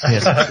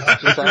 Yes.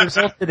 It's a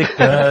result that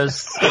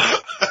occurs...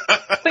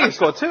 I think he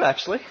scored 2,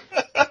 actually.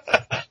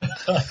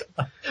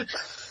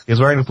 He was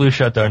wearing a blue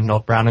shirt though,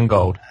 not brown and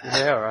gold.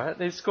 Yeah, alright.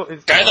 Go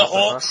the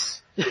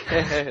Hawks!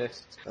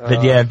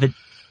 Yeah. But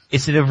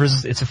it's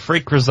a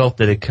freak result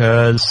that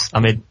occurs. I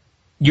mean,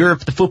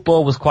 the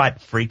football was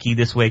quite freaky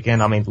this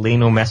weekend. I mean,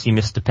 Lionel Messi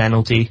missed a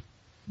penalty.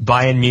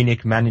 Bayern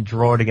Munich managed to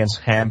draw it against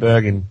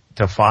Hamburg and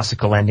to a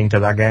farcical ending to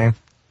that game.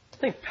 I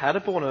think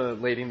Paderborn are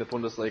leading the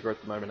Bundesliga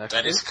at the moment,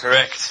 actually. That is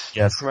correct.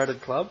 Yes.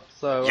 Promoted club,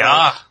 so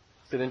Yeah.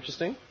 bit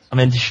interesting. I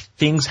mean,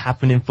 things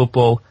happen in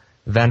football.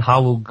 Van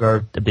Gaal will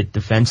go a bit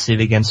defensive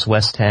against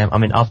West Ham. I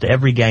mean, after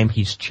every game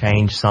he's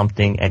changed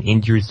something and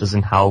injuries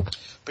doesn't help.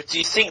 But do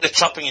you think the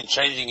chopping and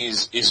changing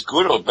is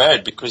good or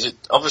bad? Because it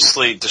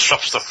obviously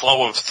disrupts the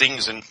flow of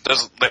things and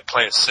doesn't let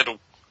players settle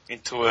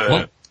into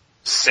a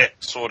set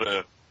sort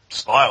of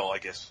style, I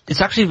guess.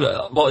 It's actually,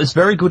 it's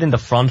very good in the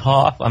front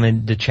half. I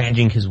mean, the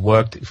changing has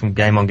worked from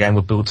game on game.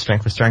 We'll build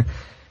strength for strength.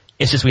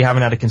 It's just we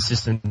haven't had a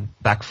consistent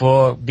back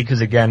four because,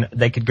 again,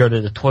 they could go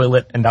to the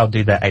toilet and they'll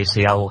do their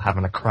ACL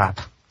having a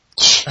crap.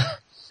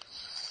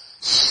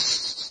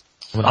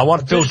 I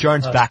want Phil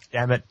Jones back,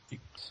 damn it.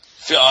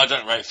 I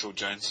don't rate Phil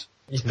Jones.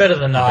 He's better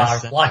than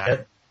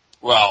Blackett.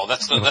 Well,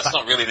 that's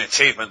not really an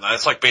achievement though.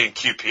 It's like being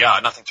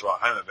QPR, nothing to write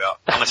home about.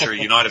 Unless you're a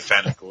United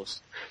fan, of course.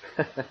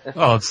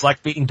 Oh, it's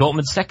like beating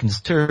Dortmund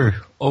seconds too.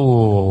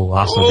 Oh,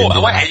 Arsenal.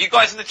 Oh, wait, are you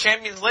guys in the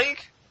Champions League?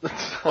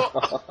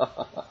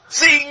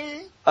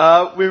 Zing!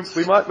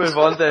 We might move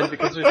on then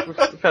because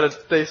we've had a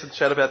decent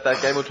chat about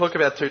that game. We'll talk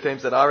about 2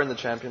 teams that are in the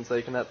Champions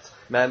League, and that's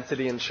Man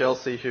City and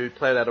Chelsea, who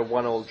played out a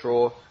 1-1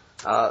 draw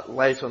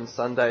late on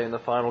Sunday in the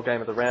final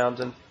game of the round.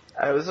 And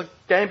it was a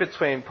game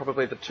between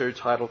probably the 2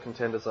 title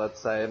contenders, I'd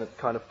say, and it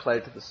kind of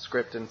played to the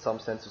script in some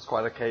sense. It was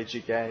quite a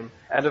cagey game.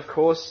 And of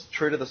course,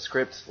 true to the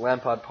script,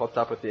 Lampard popped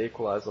up with the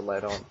equaliser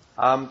late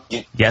on.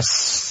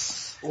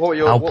 Yes. What were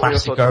your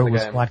thoughts on the game?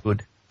 Was quite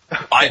good.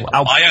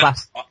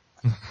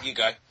 You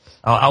go.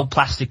 El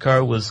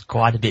Plastico was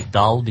quite a bit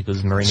dull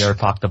because Mourinho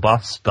parked the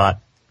bus, but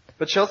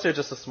Chelsea are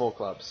just a small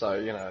club,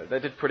 so, they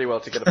did pretty well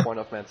to get a point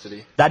off Man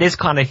City. That is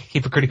kind of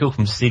hypocritical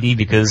from City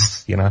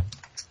because,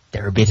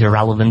 they're a bit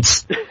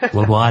irrelevant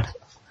worldwide.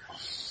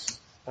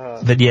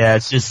 But yeah,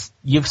 it's just,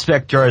 you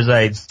expect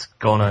Jose's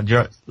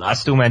I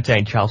still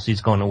maintain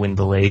Chelsea's gonna win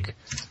the league.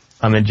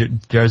 I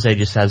mean, Jose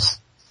just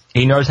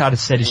he knows how to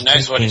set his team up. He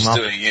knows what he's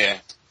doing, yeah.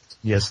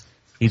 Yes.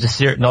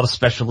 He's not a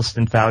specialist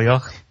in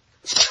failure.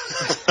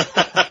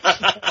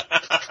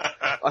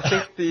 I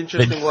think the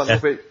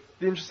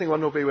interesting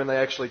one will be when they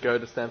actually go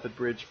to Stamford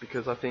Bridge,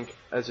 because I think,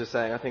 as you're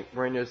saying,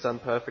 Mourinho's done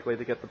perfectly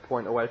to get the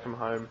point away from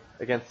home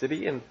against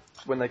City, and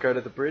when they go to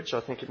the Bridge, I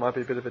think it might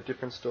be a bit of a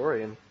different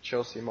story, and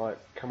Chelsea might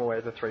come away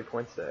with the 3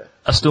 points there.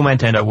 I still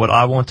maintain that what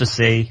I want to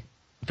see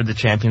for the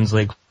Champions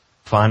League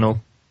final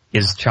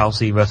is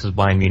Chelsea versus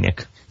Bayern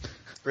Munich.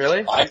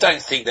 Really? I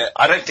don't think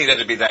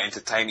that'd be that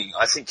entertaining.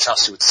 I think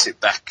Chelsea would sit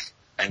back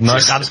and I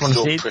just want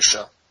to see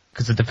pressure.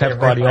 Because of the Pep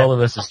Guardiola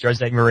versus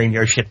Jose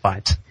Mourinho shit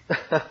fight.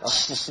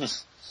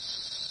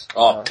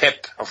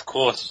 Pep, of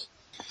course.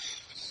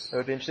 That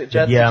would be interesting.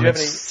 Jats,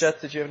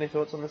 did you have any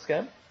thoughts on this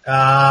game?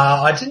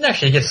 I didn't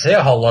actually get to see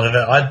a whole lot of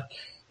it.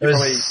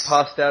 Probably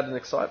passed out in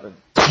excitement.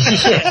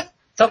 Yeah,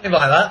 something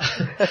like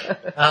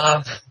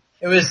that.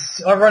 It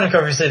was ironic,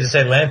 obviously, to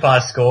see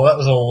Lampard score. That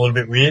was all a little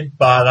bit weird,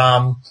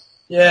 but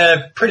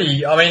yeah,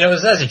 pretty. I mean, it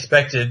was as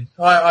expected.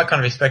 I kind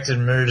of expected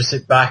Mou to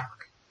sit back,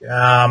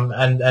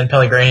 and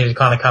Pellegrini to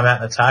kind of come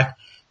out and attack.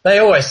 They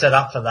always set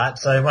up for that.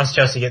 So once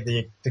Chelsea get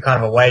the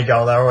kind of away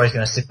goal, they're always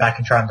going to sit back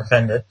and try and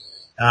defend it.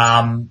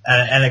 And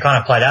it kind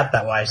of played out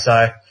that way. So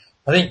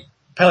I think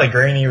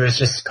Pellegrini was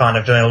just kind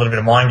of doing a little bit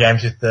of mind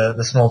games with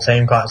the small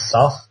team kind of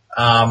stuff.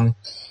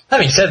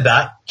 Having said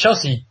that,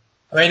 Chelsea,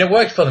 I mean, it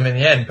worked for them in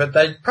the end, but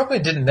they probably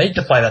didn't need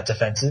to play that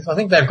defensive. I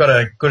think they've got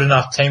a good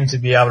enough team to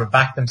be able to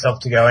back themselves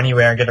to go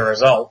anywhere and get a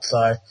result.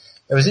 So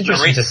it was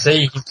interesting to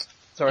see.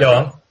 Go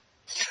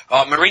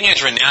on.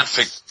 Mourinho's renowned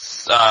for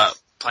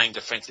playing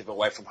defensive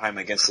away from home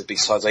against the big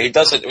sides. He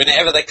does it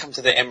whenever they come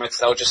to the Emirates.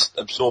 They'll just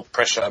absorb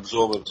pressure,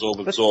 absorb. They've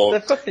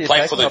got the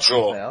play for the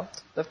draw.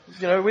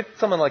 Now. With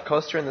someone like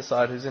Costa in the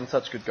side who's in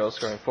such good goal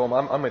scoring form,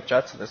 I'm with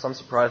Jats on this. I'm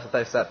surprised that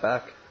they sat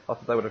back. I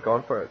thought they would have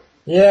gone for it.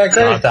 Yeah, I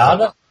agree with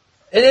that.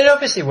 It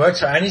obviously works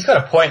for him, and he's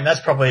got a point, and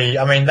that's probably,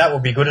 I mean, that will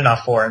be good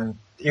enough for him.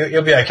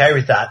 He'll be okay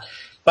with that.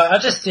 But I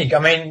just think, I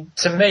mean,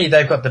 to me,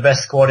 they've got the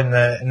best squad in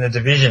the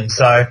division,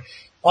 so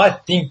I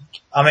think,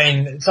 I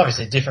mean, it's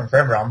obviously different for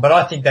everyone, but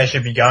I think they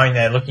should be going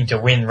there looking to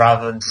win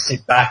rather than to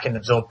sit back and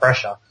absorb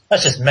pressure.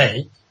 That's just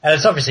me, and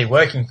it's obviously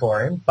working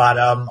for him, but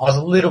I was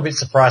a little bit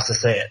surprised to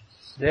see it.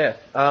 Yeah.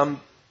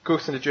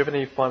 Cookson, did you have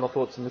any final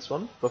thoughts on this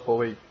one before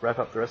we wrap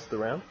up the rest of the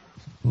round?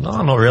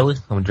 No, not really.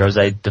 I mean,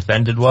 Jose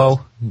defended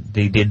well.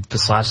 He did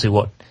precisely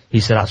what he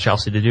set out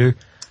Chelsea to do.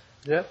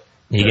 Yeah.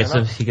 He gets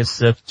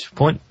the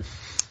point.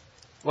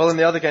 Well, in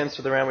the other games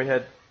for the round, we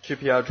had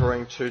QPR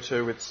drawing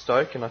 2-2 with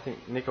Stoke, and I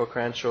think Nico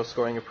Cranshaw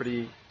scoring a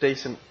pretty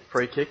decent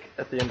free kick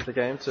at the end of the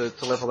game to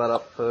level that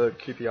up for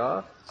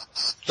QPR.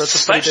 So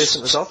it's a pretty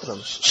decent result for them.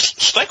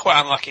 Stoke were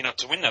unlucky not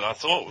to win that, I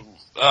thought.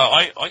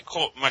 I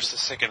caught most of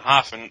the second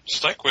half, and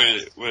Stoke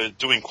were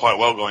doing quite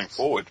well going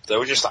forward. They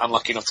were just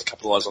unlucky not to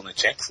capitalise on their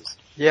chances.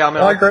 Yeah, I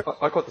mean, I agree.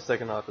 I caught the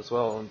second half as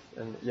well,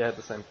 and yeah, had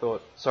the same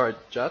thought. Sorry,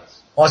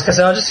 Jats? I was going to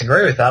say, I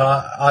disagree with that.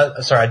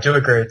 I do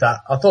agree with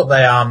that. I thought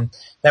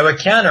they were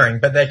countering,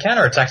 but their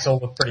counter-attacks all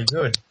looked pretty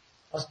good.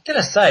 I was going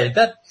to say,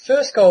 that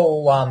first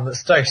goal that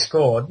Stoke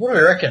scored, what do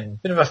we reckon?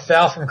 Bit of a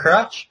foul from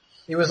Crouch?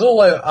 He was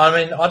all over, I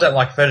mean, I don't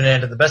like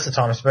Ferdinand at the best of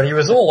times, but he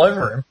was all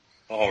over him.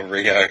 Oh,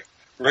 Rio.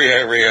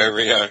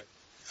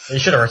 He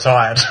should have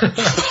retired.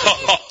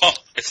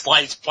 It's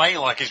like he's playing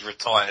like he's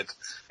retired.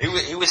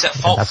 He was at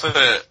fault for,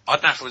 I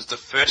don't know if it was the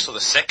first or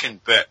the second,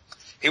 but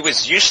he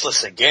was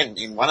useless again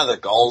in one of the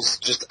goals,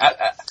 just out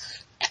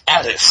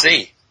at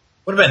sea.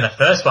 Would have been the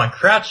first one.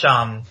 Crouch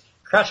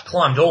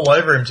climbed all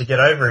over him to get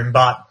over him,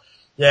 but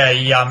yeah,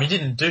 he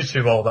didn't do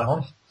too well that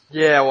one.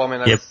 Yeah, well, I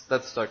mean,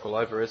 that's Stoke all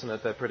over, isn't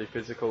it? They're pretty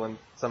physical, and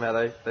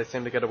somehow they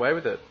seem to get away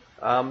with it.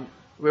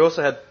 We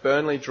also had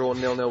Burnley draw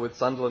 0-0 with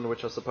Sunderland,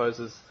 which I suppose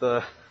is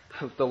the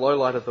low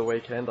light of the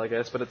weekend, I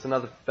guess, but it's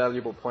another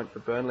valuable point for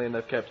Burnley, and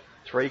they've kept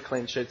 3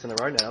 clean sheets in a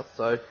row now.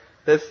 So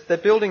they're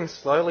building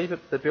slowly,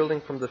 but they're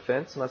building from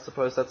defence, and I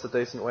suppose that's a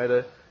decent way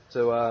to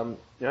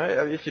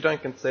if you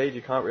don't concede,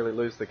 you can't really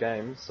lose the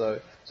game, so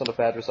it's not a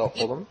bad result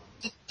for them.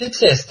 Did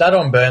see a stat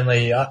on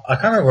Burnley. I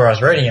can't remember where I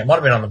was reading it. It might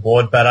have been on the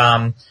board, but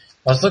I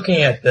was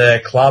looking at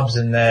the clubs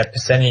and their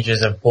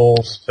percentages of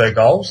balls per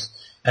goals,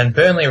 and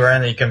Burnley were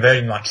only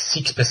converting like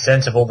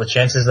 6% of all the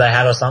chances they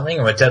had or something,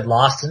 and were dead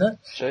last in it.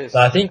 Jeez. So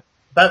I think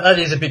that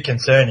is a bit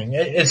concerning.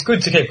 It's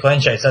good to keep clean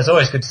sheets, so it's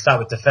always good to start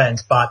with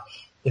defence, but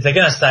if they're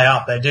going to stay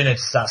up, they do need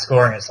to start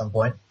scoring at some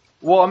point.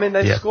 Well, I mean,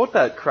 they scored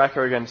that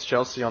cracker against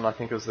Chelsea on, I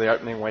think it was the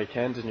opening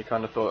weekend, and you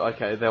kind of thought,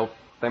 okay,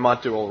 they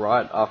might do all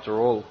right after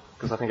all,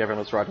 because I think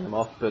everyone was writing them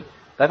off, but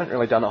they haven't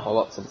really done a whole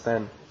lot since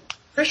then.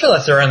 Pretty sure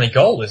that's their only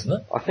goal, isn't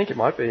it? I think it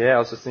might be, yeah, I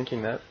was just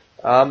thinking that.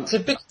 It's a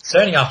bit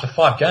concerning after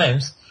 5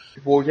 games.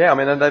 Well, yeah, I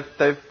mean, and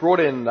they've brought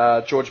in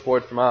George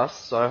Boyd from us,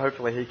 so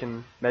hopefully he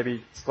can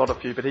maybe slot a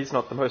few, but he's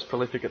not the most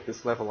prolific at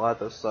this level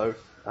either, so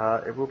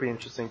it will be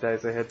interesting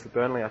days ahead for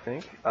Burnley, I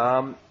think.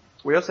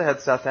 We also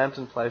had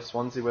Southampton play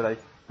Swansea, where they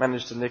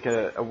managed to nick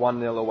a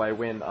 1-0 away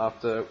win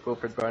after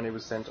Wilfred Boney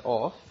was sent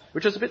off,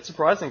 which was a bit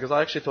surprising because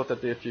I actually thought there'd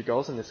be a few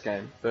goals in this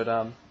game, but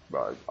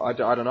I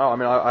don't know. I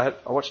mean, I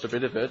watched a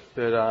bit of it,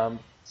 but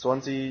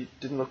Swansea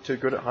didn't look too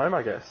good at home,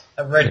 I guess.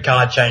 A red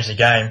card changed the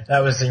game.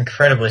 That was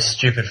incredibly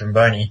stupid from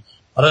Boney.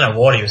 I don't know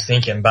what he was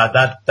thinking, but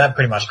that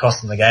pretty much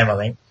cost him the game, I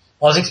think.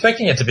 I was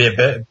expecting it to be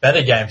a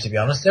better game, to be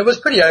honest. It was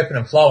pretty open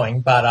and flowing,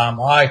 but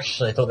I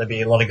actually thought there'd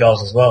be a lot of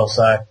goals as well,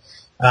 so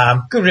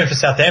good win for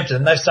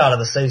Southampton. They've started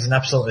the season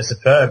absolutely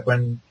superb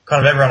when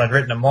kind of everyone had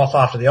written them off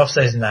after the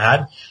off-season they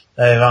had.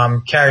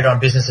 They've carried on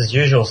business as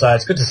usual, so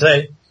it's good to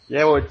see.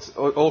 Yeah, well, it's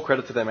all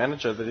credit to their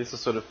manager that he's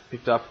sort of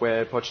picked up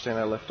where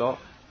Pochettino left off.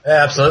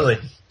 Yeah,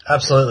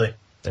 absolutely.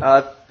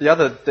 The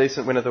other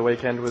decent win of the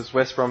weekend was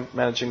West Brom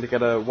managing to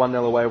get a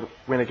 1-0 away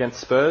win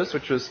against Spurs,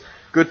 which was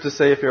good to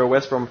see if you're a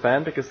West Brom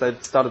fan because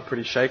they'd started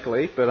pretty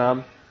shakily,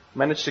 but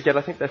managed to get,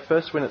 I think, their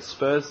first win at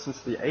Spurs since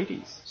the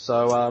 80s.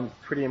 So,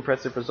 pretty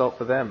impressive result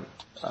for them.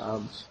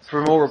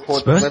 From all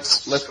reports,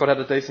 Lescott had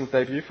a decent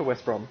debut for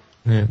West Brom.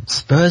 Yeah,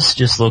 Spurs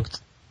just looked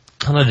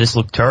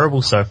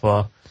terrible so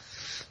far.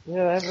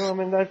 Yeah, I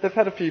mean, they've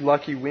had a few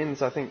lucky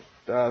wins. I think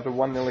the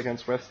 1-0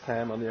 against West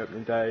Ham on the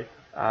opening day.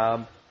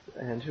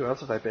 And who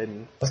else have they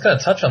beaten? I was going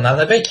to touch on that.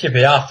 They beat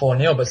QPR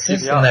 4-0, but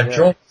since then they've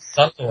drawn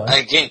Sunderland.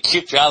 Again,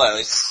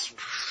 QPR,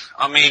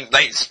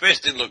 Spurs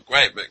did look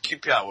great, but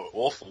QPR were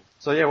awful.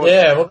 So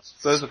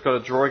Spurs have got a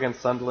draw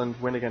against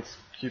Sunderland, win against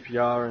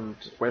QPR and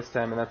West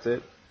Ham, and that's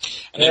it.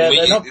 And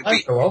they're not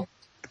playing so well.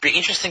 It'd be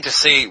interesting to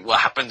see what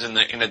happens in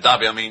the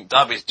derby. I mean,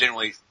 derbies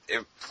generally,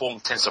 form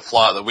tends to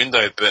fly out the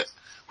window, but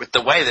with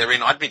the way they're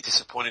in, I'd be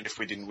disappointed if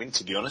we didn't win,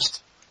 to be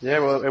honest. Yeah,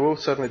 well, it will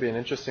certainly be an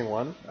interesting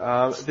one.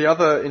 The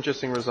other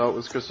interesting result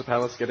was Crystal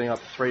Palace getting up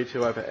 3-2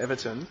 over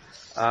Everton,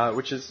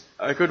 which is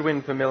a good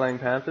win for Milan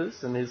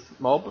Panthers and his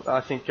mob.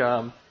 I think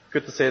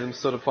good to see them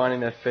sort of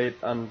finding their feet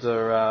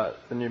under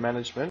the new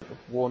management of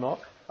Warnock.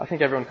 I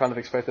think everyone kind of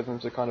expected them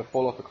to kind of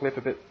fall off a cliff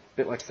a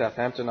bit like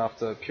Southampton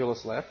after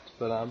Pulis left,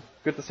 but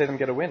good to see them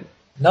get a win.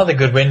 Another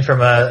good win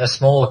from a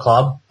smaller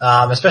club,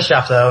 especially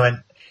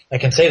after they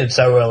conceded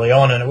so early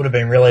on, and it would have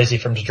been real easy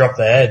for them to drop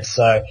their heads.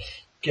 So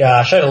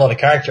showed a lot of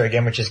character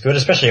again, which is good,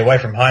 especially away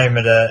from home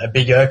at a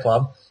bigger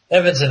club.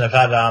 Everton have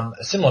had,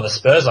 similar to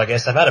Spurs, I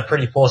guess, they've had a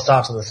pretty poor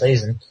start to the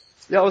season.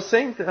 Yeah, I was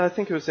seeing, I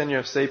think it was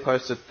NUFC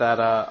posted that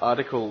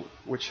article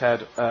which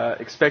had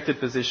expected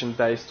position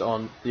based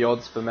on the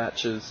odds for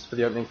matches for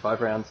the opening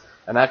 5 rounds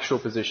and actual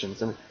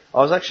positions. And I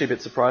was actually a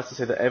bit surprised to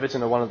see that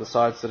Everton are one of the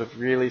sides that have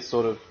really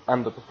sort of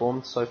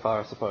underperformed so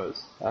far, I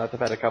suppose. They've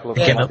had a couple of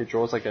unlucky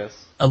draws, I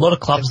guess. A lot of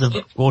clubs have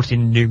brought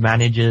in new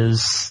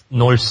managers,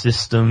 new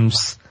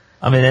systems.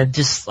 I mean, it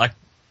just, like,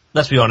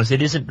 let's be honest,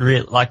 it isn't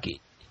real, like,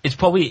 it's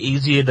probably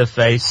easier to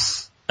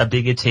face a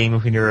bigger team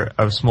when you're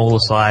a smaller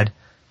side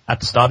at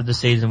the start of the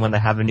season when they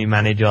have a new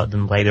manager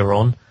than later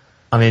on.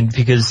 I mean,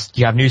 because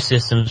you have new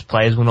systems,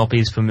 players will not be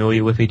as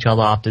familiar with each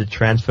other after the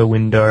transfer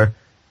window,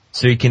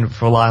 so you can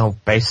rely on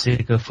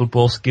basic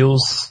football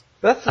skills.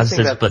 That's the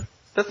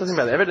thing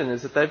about Everton,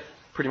 is that they've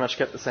pretty much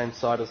kept the same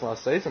side as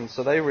last season,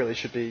 so they really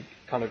should be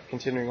kind of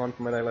continuing on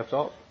from where they left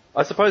off.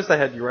 I suppose they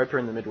had Europa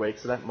in the midweek,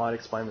 so that might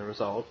explain the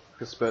result,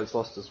 because Spurs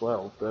lost as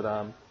well. But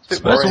it's a bit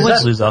Spurs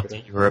always lose after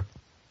Europe.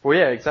 Well,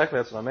 yeah, exactly,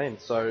 that's what I mean.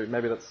 So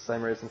maybe that's the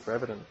same reason for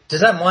Everton.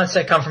 Does that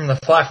mindset come from the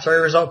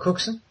 5-3 result,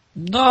 Cookson?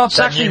 No, it's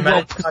actually,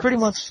 well, pretty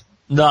much.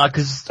 No,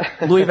 because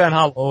Louis van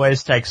Gaal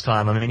always takes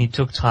time. I mean, he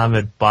took time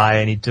at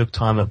Bayern, he took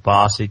time at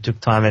Barca, he took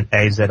time at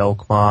AZ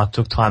Alkmaar,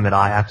 took time at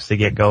Ajax to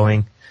get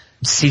going.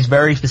 He's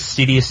very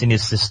fastidious in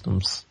his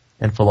systems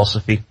and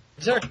philosophy.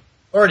 He's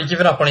already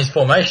given up on his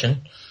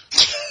formation.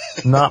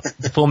 No,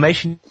 the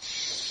formation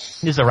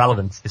is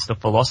irrelevant. It's the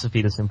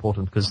philosophy that's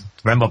important, because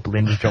remember,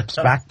 Belinda drops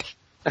back.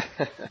 You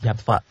have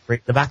to fight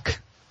break the back.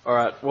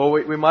 Alright, well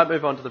we might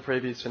move on to the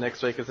previews for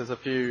next week, because there's a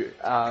few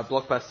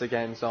blockbuster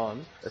games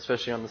on,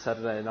 especially on the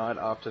Saturday night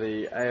after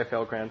the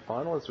AFL Grand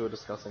Final, as we were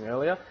discussing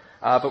earlier.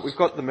 But we've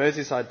got the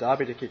Merseyside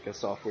derby to kick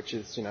us off, which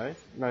is,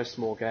 no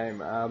small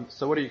game.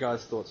 So what are you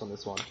guys' thoughts on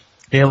this one?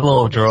 Fair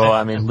or draw.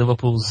 I mean,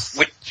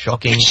 Liverpool's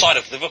shocking. Which side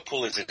of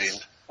Liverpool is it in?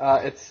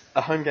 It's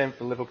a home game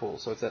for Liverpool,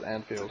 so it's at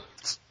Anfield.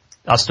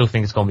 I still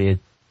think it's gonna be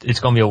a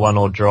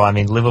 1-1 draw. I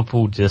mean,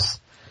 Liverpool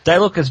they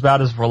look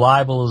about as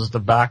reliable as the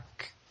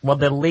back. Well,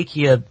 they're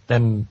leakier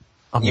than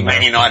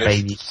Man United.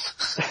 Baby.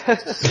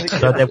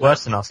 So they're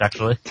worse than us,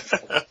 actually.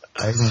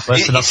 They're even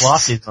worse than us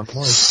last season.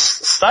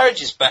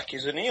 Sturridge is back,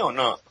 isn't he, or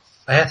not?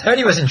 I heard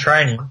he was in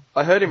training.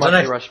 I heard he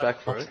might be rushed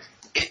back for it.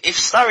 If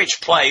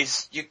Sturridge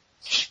plays, you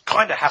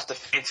kind of have to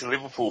fancy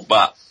Liverpool,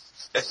 but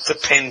it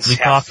depends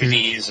how fit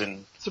he is.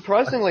 And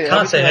surprisingly,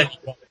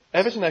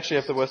 Everton actually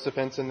have the worst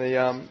defence in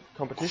the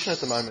competition at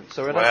the moment,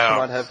 so it actually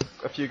might have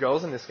a few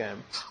goals in this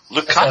game.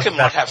 Lukaku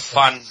might have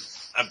fun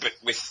a bit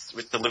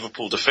with the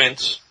Liverpool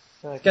defence.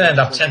 It's going to end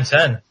up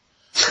 10-10.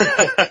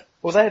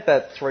 Well, they had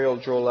that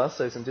 3-3 draw last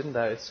season, didn't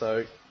they?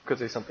 So could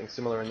see something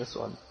similar in this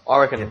one. I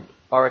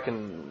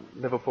reckon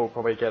Liverpool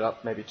probably get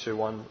up maybe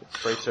 2-1,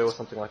 3-2 or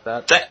something like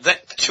that.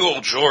 That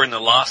 2-2 draw in the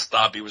last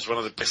derby was one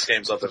of the best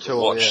games I've ever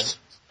watched.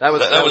 Yeah.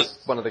 That was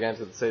one of the games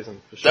of the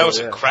season, for sure. That was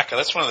a cracker.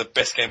 That's one of the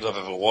best games I've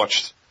ever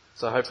watched.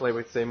 So hopefully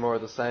we see more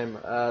of the same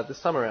this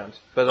time around.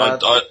 But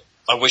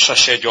I wish I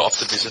shared your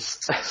optimism.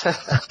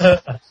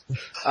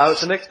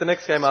 The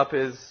next game up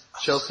is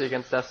Chelsea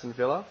against Aston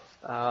Villa.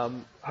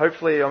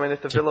 Hopefully, I mean,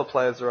 if the Villa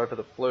players are over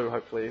the flu,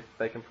 hopefully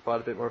they can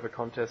provide a bit more of a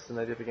contest than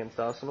they did against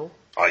Arsenal.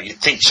 Oh, you'd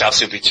think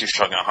Chelsea would be too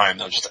strong at home.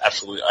 They'll just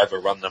absolutely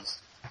overrun them.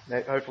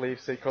 Hopefully you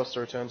see Costa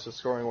returns to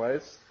scoring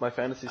ways. My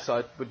fantasy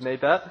side would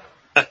need that.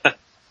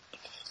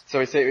 So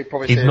we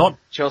probably see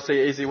Chelsea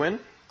easy win.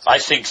 I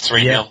think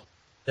 3-0.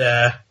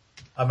 Yeah,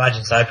 I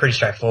imagine so. Pretty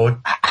straightforward.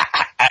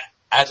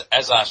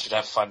 Azar should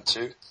have fun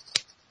too.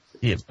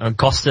 Yeah,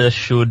 Costa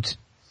should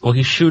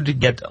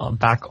get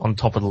back on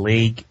top of the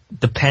league.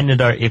 Dependent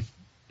on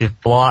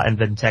if Blah and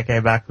Benteke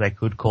are back, they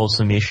could cause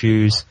some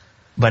issues.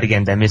 But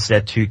again, they miss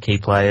their 2 key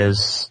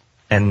players.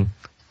 And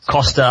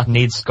Costa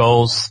needs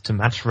goals to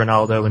match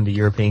Ronaldo in the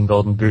European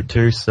Golden Boot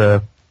too,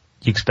 so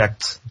you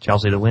expect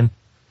Chelsea to win.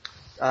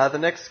 The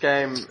next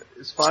game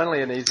is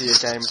finally an easier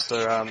game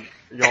for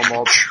your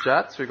mob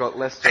Jats. We've got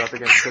Leicester up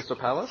against Crystal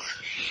Palace,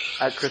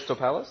 at Crystal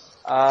Palace.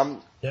 How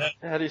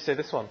do you see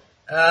this one?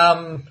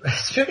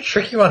 It's a bit of a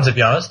tricky one, to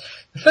be honest.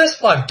 The first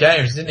 5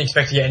 games didn't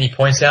expect to get any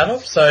points out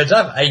of, so to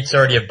have 8's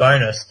already a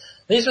bonus.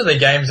 These were the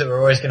games that were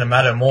always going to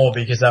matter more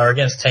because they were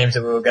against teams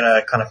that we were going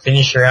to kind of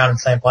finish around in the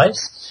same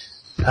place.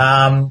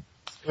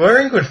 We're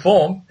in good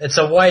form. It's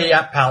away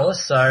at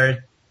Palace, so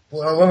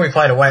when we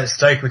played away at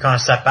Stoke, we kind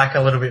of sat back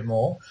a little bit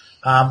more.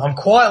 I'm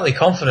quietly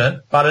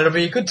confident, but it'll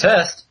be a good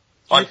test.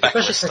 I'd back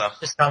Leicester.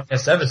 Just come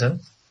against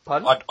Everton.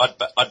 Pardon?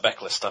 I'd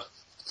back Leicester.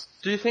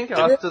 Do you think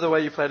after the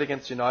way you played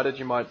against United,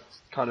 you might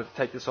kind of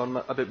take this on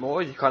a bit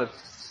more? You kind of,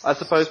 I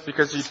suppose,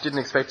 because you didn't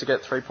expect to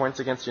get 3 points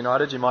against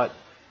United, you might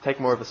take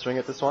more of a swing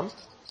at this one?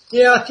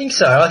 Yeah, I think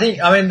so. I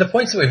mean, the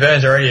points that we've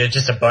earned already are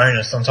just a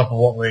bonus on top of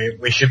what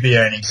we should be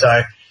earning.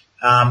 So,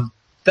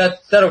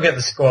 that'll get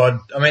the squad.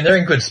 I mean, they're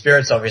in good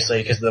spirits,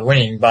 obviously, because they're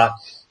winning, but,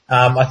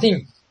 I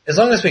think as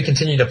long as we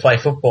continue to play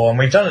football, and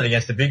we've done it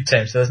against the big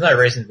teams, so there's no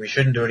reason we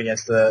shouldn't do it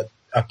against the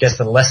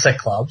lesser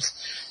clubs.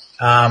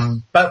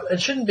 But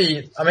it shouldn't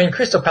be, I mean,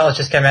 Crystal Palace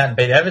just came out and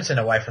beat Everton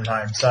away from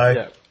home,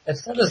 so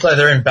it's not as though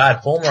they're in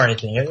bad form or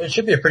anything. It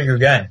should be a pretty good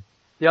game.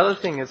 The other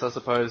thing is, I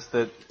suppose,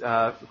 that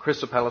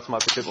Crystal Palace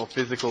might be a bit more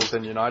physical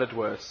than United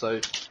were, so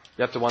you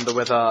have to wonder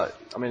whether,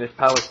 if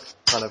Palace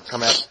kind of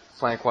come out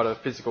playing quite a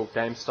physical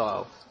game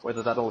style,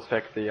 whether that'll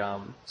affect the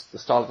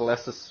style of the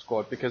Leicester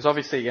squad, because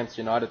obviously against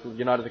United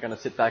are going to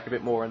sit back a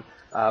bit more and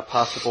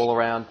pass the ball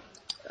around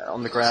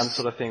on the ground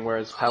sort of thing,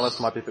 whereas Palace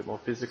might be a bit more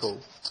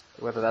physical.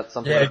 Whether that's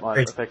something that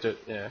might affect it,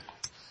 yeah.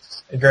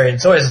 Agreed.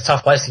 It's always a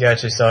tough place to go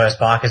to, Selhurst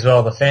Park as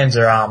well. The fans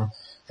are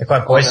they're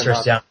quite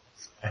boisterous down.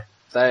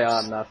 They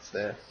are nuts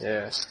there,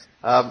 yeah.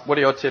 What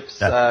are your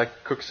tips,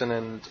 Cookson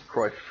and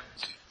Cruyff?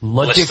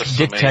 Logic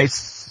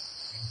dictates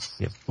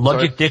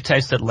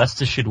that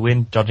Leicester should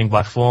win, judging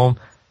by form.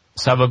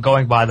 So we're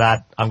going by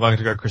that. I'm going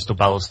to go Crystal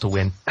Palace to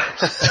win.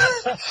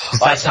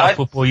 That's how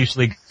football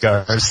usually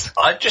goes.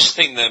 I just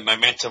think the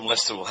momentum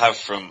Leicester will have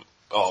from,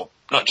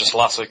 not just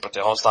last week, but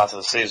the whole start of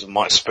the season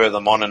might spur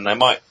them on, and they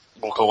might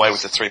walk away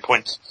with the 3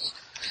 points.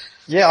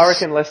 Yeah, I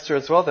reckon Leicester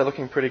as well. They're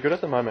looking pretty good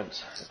at the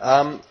moment.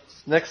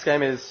 Next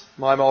game is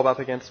my mob up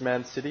against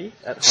Man City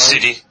at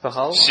home for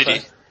Hull.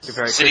 City. So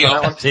very City quick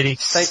on that one. City.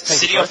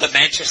 City of the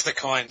Manchester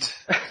kind.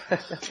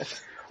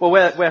 Well,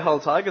 we're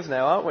Hull Tigers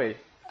now, aren't we?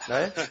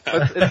 No,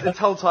 it's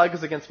Hull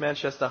Tigers against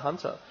Manchester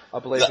Hunter, I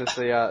believe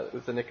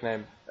was the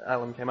nickname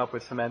Alan came up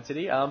with for Man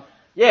City. I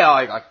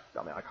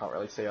can't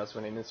really see us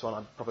winning this one.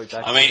 I'm probably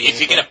back. If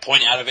you get a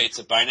point out of it, it's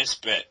a bonus.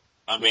 But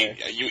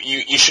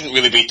you shouldn't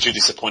really be too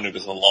disappointed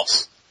with a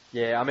loss.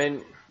 Yeah,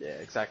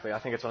 exactly. I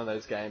think it's one of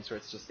those games where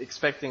it's just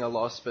expecting a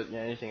loss, but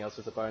anything else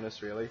is a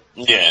bonus, really.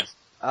 Yeah.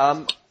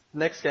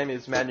 Next game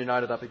is Man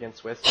United up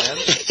against West Ham.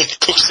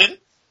 Cookson?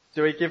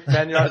 Do we give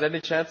Man United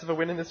any chance of a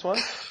win in this one?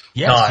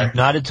 Yes,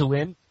 United to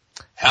win.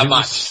 How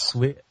much?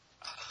 I'm going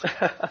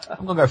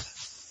to go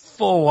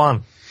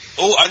 4-1.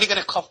 Oh, only going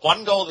to cop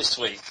 1 goal this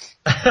week.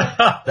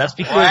 That's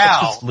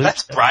because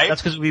that's brave.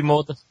 That's because we'll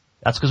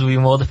be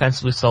more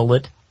defensively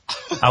solid.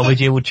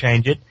 LVG will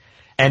change it,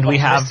 and we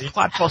have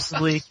quite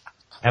possibly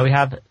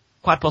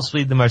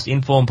the most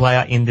informed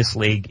player in this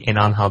league in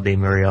Angel Di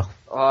Maria.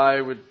 I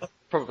would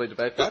probably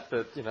debate that,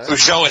 but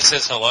Ujoa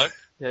says hello.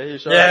 Yeah, you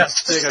sure? Yeah,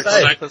 Diego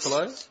Costa says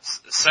hello.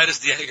 So does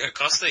Diego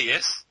Costa,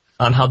 yes.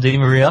 Angel Di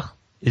Maria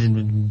has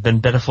been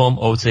better form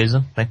all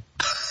season,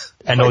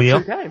 and all year.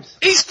 2 games.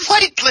 He's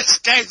played less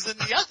games than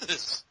the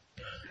others.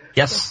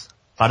 Yes,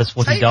 that is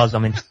what he does.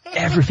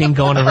 Everything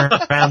going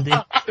around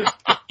him.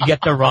 You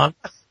get the run.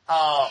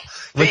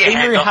 When Di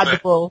Maria had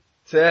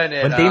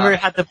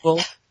the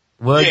ball,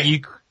 were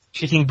you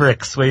shitting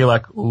bricks? Where you're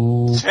like,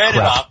 ooh, turn crap.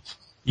 it up.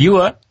 You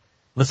were.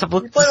 Let's have a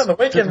look. We played on the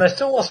weekend, they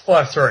still lost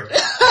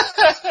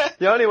 5-3.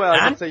 The only way I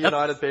can see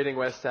United beating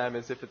West Ham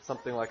is if it's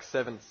something like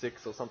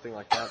 7-6 or something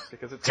like that,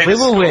 because it's... We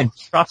will win,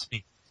 trust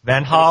me.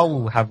 Van Gaal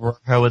will have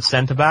Rojo at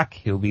centre back.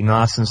 He'll be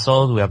nice and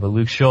solid. We have a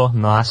Luke Shaw,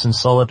 nice and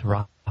solid.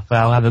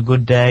 Rafael have a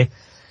good day.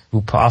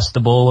 We'll pass the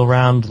ball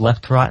around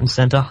left, right and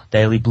centre.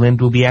 Daley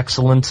Blind will be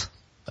excellent.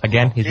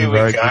 Again, he's been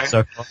very good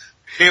so far.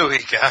 Here we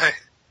go.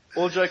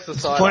 All jokes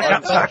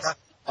aside,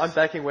 I'm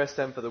backing West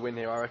Ham for the win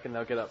here. I reckon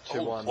they'll get up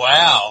 2-1.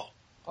 Wow.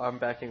 I'm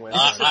backing West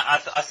Ham.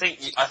 I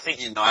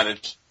think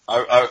United.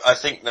 I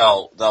think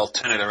they'll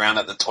turn it around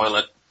at the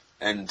toilet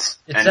and.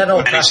 It's at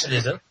Old Trafford,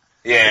 is it?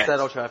 Yeah. It's at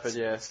Old Trafford,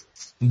 yeah.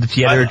 The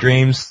theatre of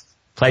dreams,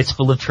 plates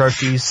full of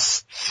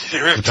trophies.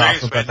 Theatre of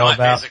dreams where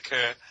nightmares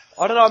occur.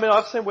 I don't know.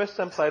 I've seen West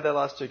Ham play their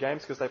last 2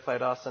 games because they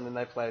played us and then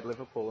they played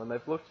Liverpool, and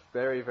they've looked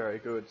very, very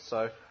good.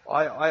 So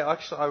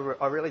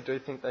I really do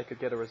think they could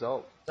get a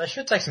result. They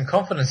should take some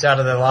confidence out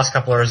of their last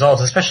couple of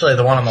results, especially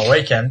the one on the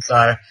weekend.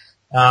 So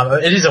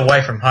it is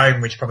away from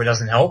home, which probably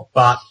doesn't help,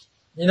 but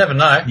you never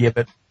know. Yeah,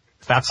 but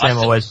Fat Sam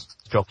always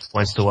drops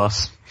points to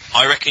us.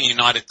 I reckon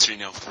United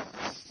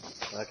 2-0.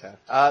 Okay.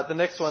 The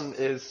next one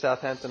is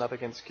Southampton up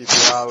against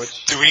QPR,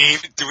 which... Do we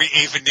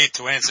even need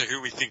to answer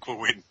who we think will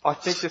win? I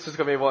think this is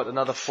going to be,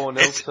 another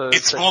 4-0?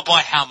 It's more by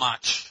how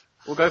much?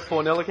 We'll go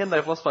 4-0 again.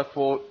 They've lost by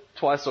 4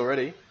 twice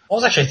already. I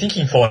was actually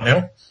thinking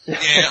 4-0.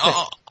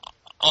 Yeah,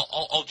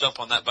 I'll jump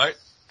on that boat.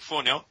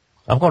 4-0.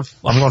 I'm going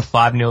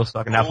 5-0 so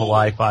I can have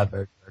Hawaii 5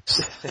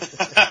 votes.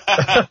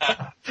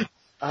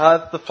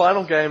 The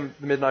final game,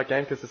 the midnight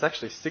game, because there's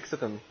actually 6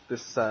 of them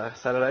this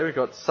Saturday. We've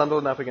got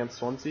Sunderland up against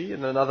Swansea,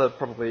 and another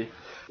probably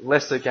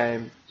lesser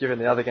game given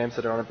the other games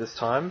that are on at this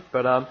time.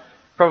 But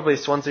probably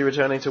Swansea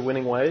returning to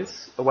winning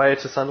ways away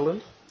to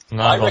Sunderland.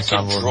 No, I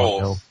reckon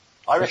draw.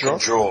 I reckon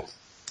draw.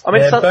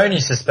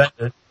 Boney's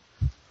suspended.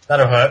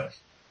 That'll hurt.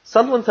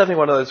 Sunderland's having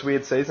one of those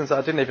weird seasons.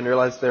 I didn't even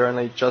realise they're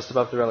only just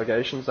above the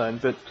relegation zone,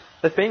 but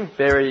they've been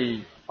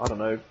very,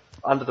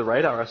 under the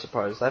radar, I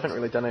suppose. They haven't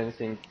really done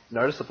anything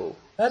noticeable.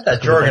 They had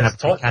that draw against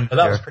Tottenham, but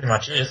that was pretty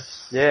much it.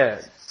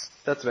 Yeah,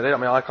 that's about it.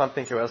 I can't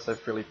think who else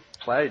they've really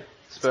played.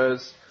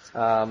 Spurs,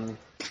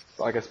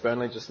 I guess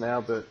Burnley just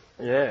now, but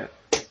yeah,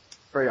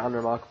 very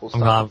unremarkable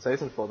start of the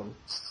season for them.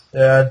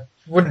 Yeah, it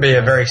wouldn't be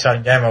a very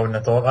exciting game, I wouldn't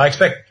have thought.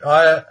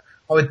 I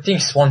would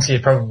think Swansea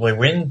would probably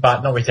win,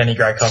 but not with any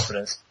great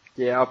confidence.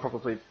 Yeah, I'd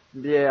probably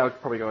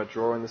go a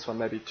draw in this one,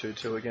 maybe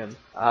 2-2 again.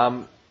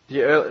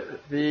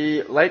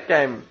 The late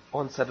game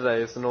on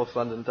Saturday is the North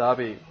London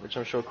derby, which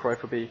I'm sure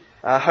Cruyff will be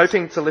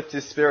hoping to lift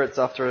his spirits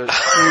after a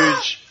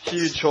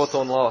huge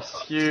Hawthorn loss.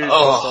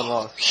 Hawthorn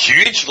loss.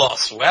 Huge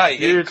loss. Wow,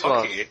 you're getting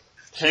cocky.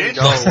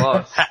 10-goal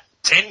loss.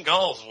 10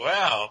 goals,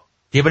 wow.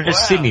 Yeah, but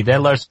it's Sydney, they're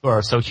low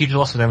scorers, so a huge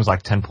loss for them was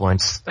like 10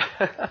 points.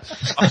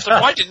 I'm surprised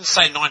I didn't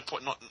say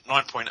 9.8.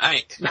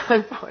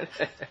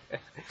 9.8.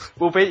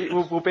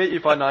 We'll beat you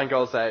by 9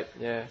 goals 8,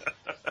 yeah.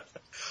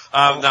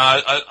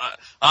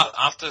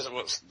 After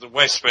the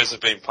way Spurs have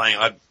been playing,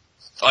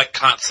 I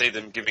can't see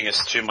them giving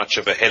us too much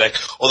of a headache.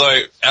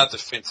 Although our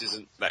defence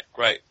isn't that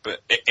great, but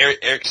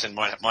Ericsson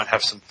might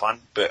have some fun.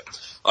 But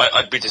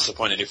I'd be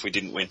disappointed if we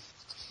didn't win.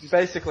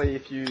 Basically,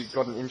 if you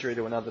got an injury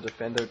to another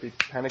defender, it'd be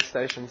panic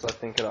stations, I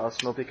think, at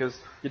Arsenal, because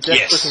your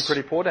depth's looking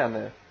pretty poor down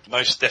there.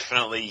 Most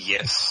definitely,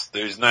 yes.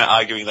 There's no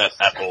arguing that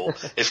at all.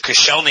 If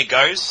Koscielny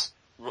goes,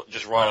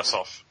 just write us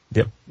off.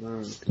 Yep.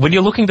 When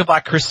you're looking to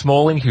buy Chris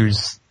Smalling,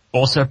 who's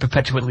also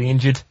perpetually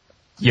injured,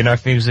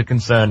 things are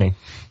concerning.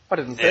 I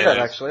didn't say that,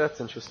 actually. That's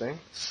interesting.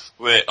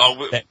 We've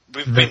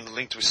been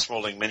linked with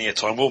Smalling many a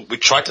time. We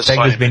tried to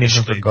sign him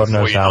initially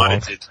before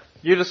United did.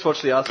 You just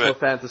watch the Arsenal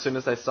fans as soon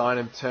as they sign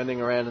him turning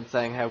around and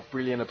saying how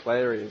brilliant a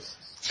player he is.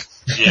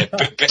 Yeah,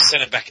 best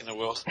centre back in the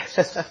world.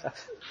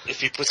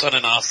 If he puts on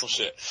an Arsenal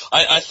shirt.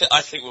 I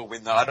think we'll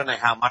win though. I don't know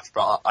how much,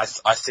 but I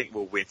think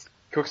we'll win.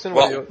 Cookson,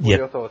 what are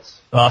your thoughts?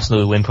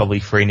 Arsenal will win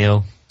probably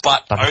 3-0.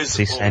 But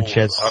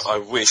Ozil, I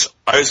wish.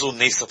 Ozil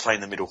needs to play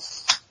in the middle.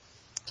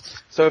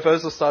 So if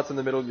Ozil starts in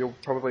the middle, you'll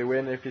probably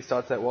win. If he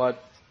starts out wide,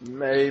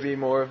 maybe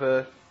more of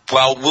a...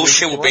 Well,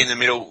 Wilshere will be in the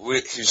middle,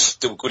 who's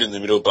still good in the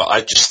middle, but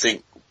I just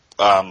think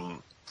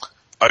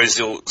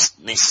Ozil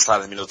needs to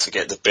start in the middle to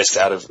get the best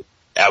out of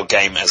our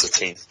game as a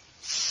team.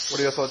 What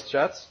are your thoughts,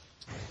 Jats?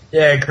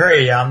 Yeah, I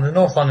agree. The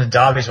North London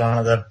derby is one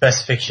of the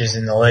best fixtures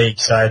in the league,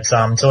 so it's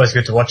always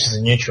good to watch as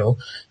a neutral.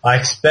 I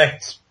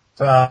expect,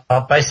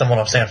 based on what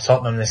I've seen of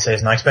Tottenham this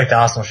season, I expect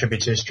Arsenal should be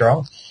too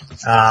strong.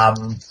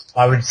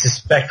 I would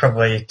suspect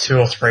probably 2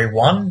 or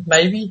 3-1,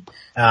 maybe.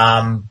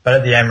 But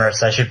at the Emirates,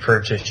 they should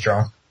prove too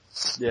strong.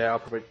 Yeah, I'll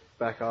probably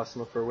back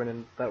Arsenal for a win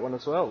in that one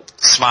as well.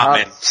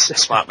 Smart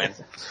men.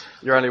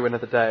 Your only win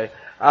of the day.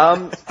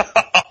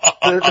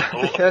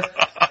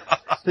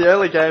 The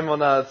early game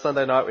on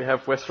Sunday night, we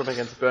have West Brom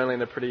against Burnley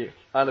in a pretty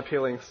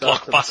unappealing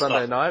start to the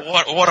Sunday night.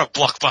 What a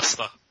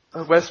blockbuster.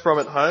 West Brom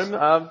at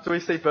home. Do we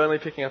see Burnley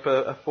picking up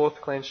a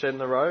fourth clean sheet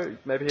in a row?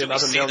 Maybe another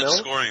 0-0? Do we see them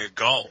scoring a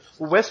goal?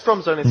 Well, West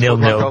Brom's only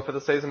scored 1 goal for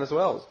the season as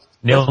well.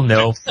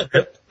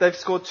 0-0. They've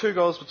scored 2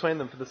 goals between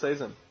them for the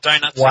season.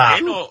 Donuts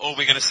again, or are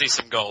we going to see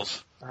some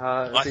goals?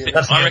 I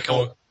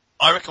reckon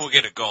we'll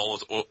get a goal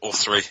or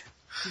 3. Do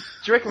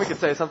you reckon we could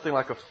say something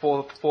like a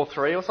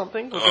 4-3 or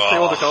something? We could see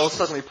all the goals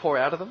suddenly pour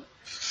out of them?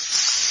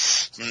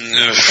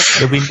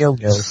 It'll be 0-0.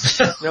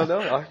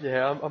 0-0?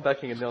 Yeah, I'm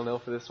backing a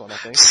 0-0 for this one, I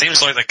think.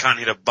 Seems like they can't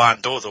hit a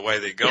barn door the way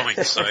they're going,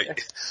 so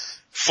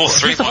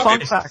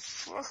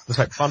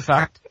 4-3 Fun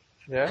fact.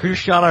 Yeah?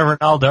 Cristiano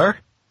Ronaldo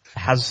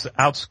has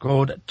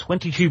outscored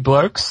 22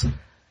 blokes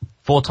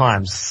 4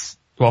 times.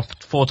 Well,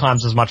 4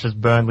 times as much as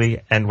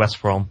Burnley and West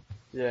Brom.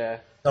 Yeah.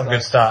 Not a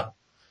good start.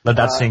 Let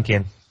that sink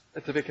in.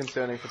 It's a bit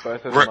concerning for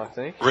both of them, I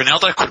think.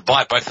 Ronaldo could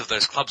buy both of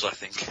those clubs, I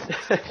think.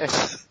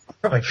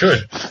 Probably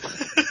could.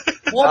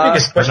 My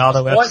biggest question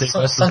is why it's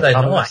on Sunday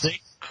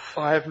night?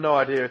 I have no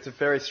idea. It's a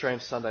very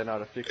strange Sunday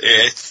night of fixture.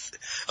 Yeah, it's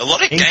a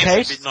lot of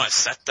games at midnight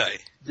Saturday.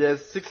 Yeah,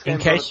 6 games in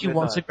case you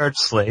want to go to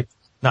sleep.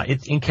 No,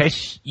 in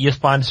case you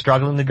find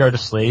struggling to go to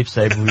sleep,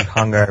 say with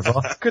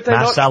hungover,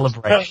 mass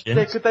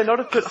celebration. Could they not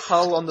have put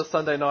Hull on the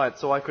Sunday night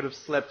so I could have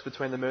slept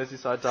between the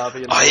Merseyside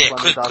derby and the London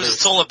derby? Because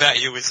it's all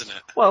about you, isn't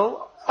it?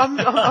 Well, I'm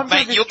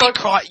mate, you'll be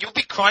crying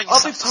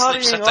I'll be yourself to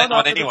sleep Saturday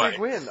night anyway.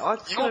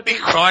 You'll be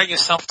crying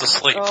yourself to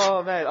sleep.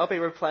 Oh mate, I'll be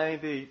replaying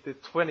the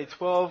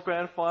 2012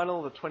 grand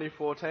final, the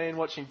 2014,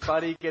 watching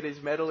Buddy get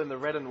his medal in the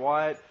red and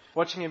white,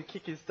 watching him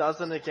kick his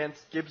dozen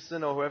against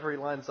Gibson or whoever he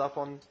lines up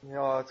on.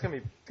 It's gonna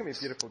be a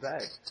beautiful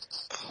day.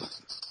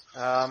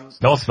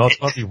 No, it's not. It's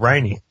going to be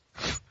rainy.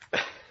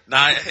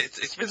 No,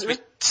 it's meant to be.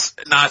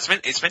 No,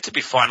 it's meant to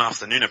be fine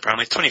afternoon.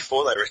 Apparently,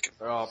 24 they reckon.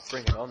 Oh,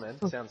 bring it on then.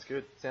 Sounds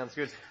good.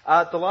 The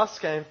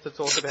last game to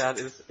talk about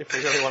is, if we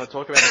really want to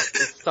talk about it,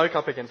 is Stoke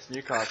up against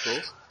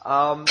Newcastle.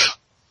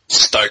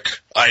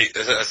 Stoke. I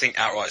think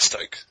outright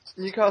Stoke.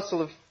 Newcastle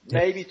have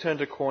maybe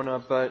turned a corner,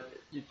 but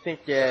you'd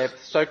think,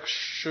 Stoke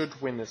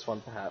should win this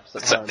one perhaps.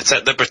 It's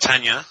at the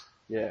Britannia.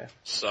 Yeah.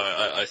 So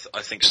I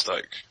think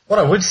Stoke. What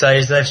I would say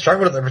is they've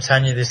struggled at the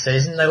Britannia this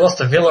season. They lost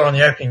to Villa on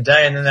the opening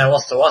day, and then they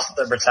lost to us at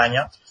the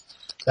Britannia.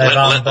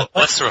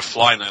 Leicester are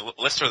flying though.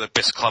 Leicester are the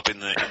best club in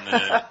the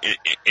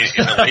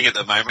league at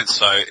the moment,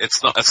 so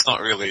it's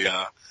not really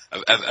a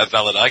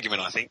valid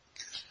argument, I think.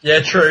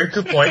 Yeah, true.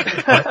 Good point.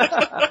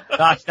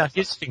 No,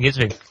 here's the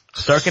thing.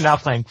 Stoke are now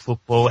playing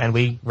football, and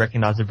we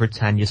recognise the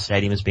Britannia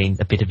Stadium as being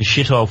a bit of a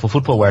shithole for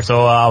football wear,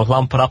 so I'll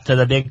lump it up to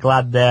the big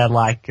lad there,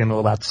 and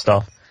all that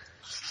stuff.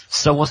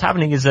 So what's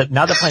happening is that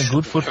now they're playing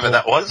good football.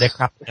 That was? They're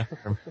crapping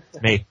from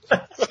me.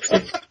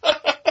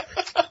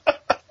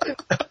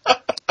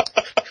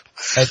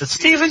 Hey, that's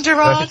Steven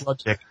Gerrard. perfect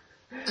logic.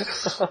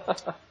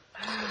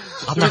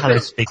 I don't know how they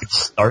speak in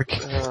Stoke.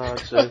 Oh,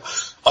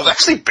 jeez. I've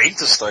actually been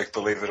to Stoke,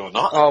 believe it or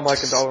not. Oh, my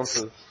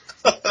condolences.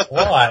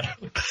 Why?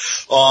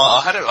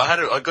 Oh,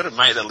 I got a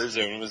mate that lives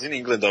there and was in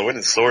England. I went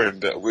and saw him,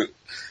 but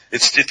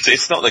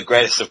it's not the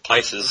greatest of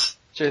places.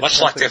 Jeez,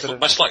 Much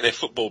like their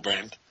football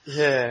brand.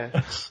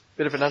 Yeah.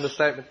 Bit of an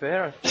understatement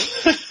there, I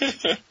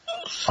think.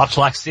 Much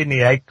like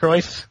Sydney, eh,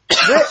 Cruyff?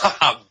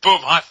 Boom,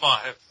 high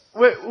five.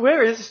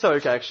 Where is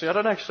Stoke, actually? I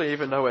don't actually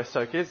even know where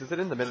Stoke is. Is it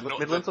in the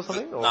Midlands or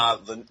something? Or? Nah,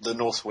 the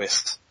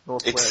northwest.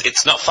 Northwest.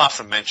 It's not far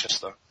from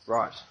Manchester.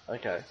 Right,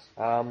 okay.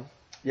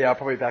 Yeah, I'll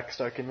probably back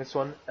Stoke in this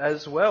one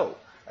as well.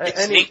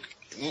 It's Nick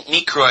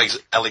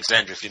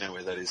Alexandra, if you know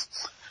where that is.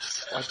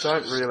 I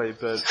don't really,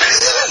 but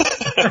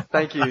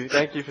thank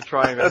you for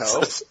trying to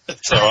help.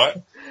 That's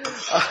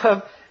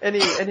alright.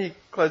 Any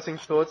closing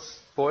thoughts,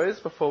 boys,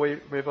 before we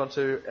move on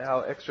to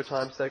our extra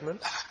time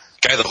segment?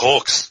 Go the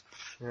Hawks.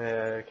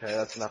 Yeah, okay,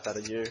 that's enough out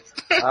of you.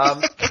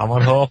 Come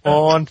on,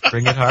 Hawthorn,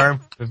 bring it home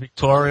for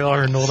Victoria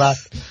and all that.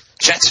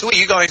 Chats, who are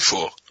you going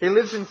for? He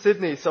lives in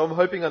Sydney, so I'm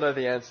hoping I know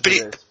the answer to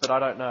this, but I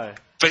don't know.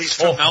 But he's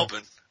from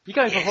Melbourne. You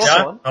going for Yes.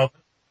 Hawthorn? No,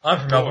 I'm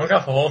from Melbourne. I'll go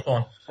for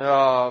Hawthorn.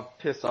 Oh,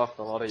 piss off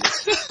the lot of you.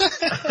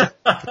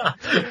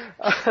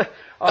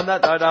 On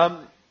that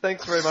note,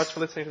 thanks very much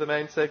for listening to the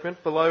main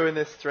segment. Below in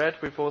this thread,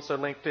 we've also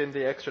linked in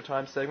the extra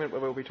time segment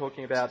where we'll be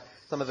talking about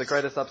some of the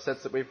greatest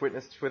upsets that we've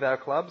witnessed with our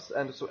clubs,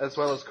 and as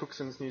well as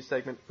Cookson's new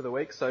segment for the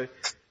week. So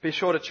be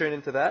sure to tune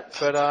into that.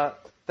 But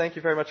thank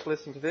you very much for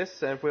listening to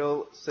this, and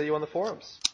we'll see you on the forums.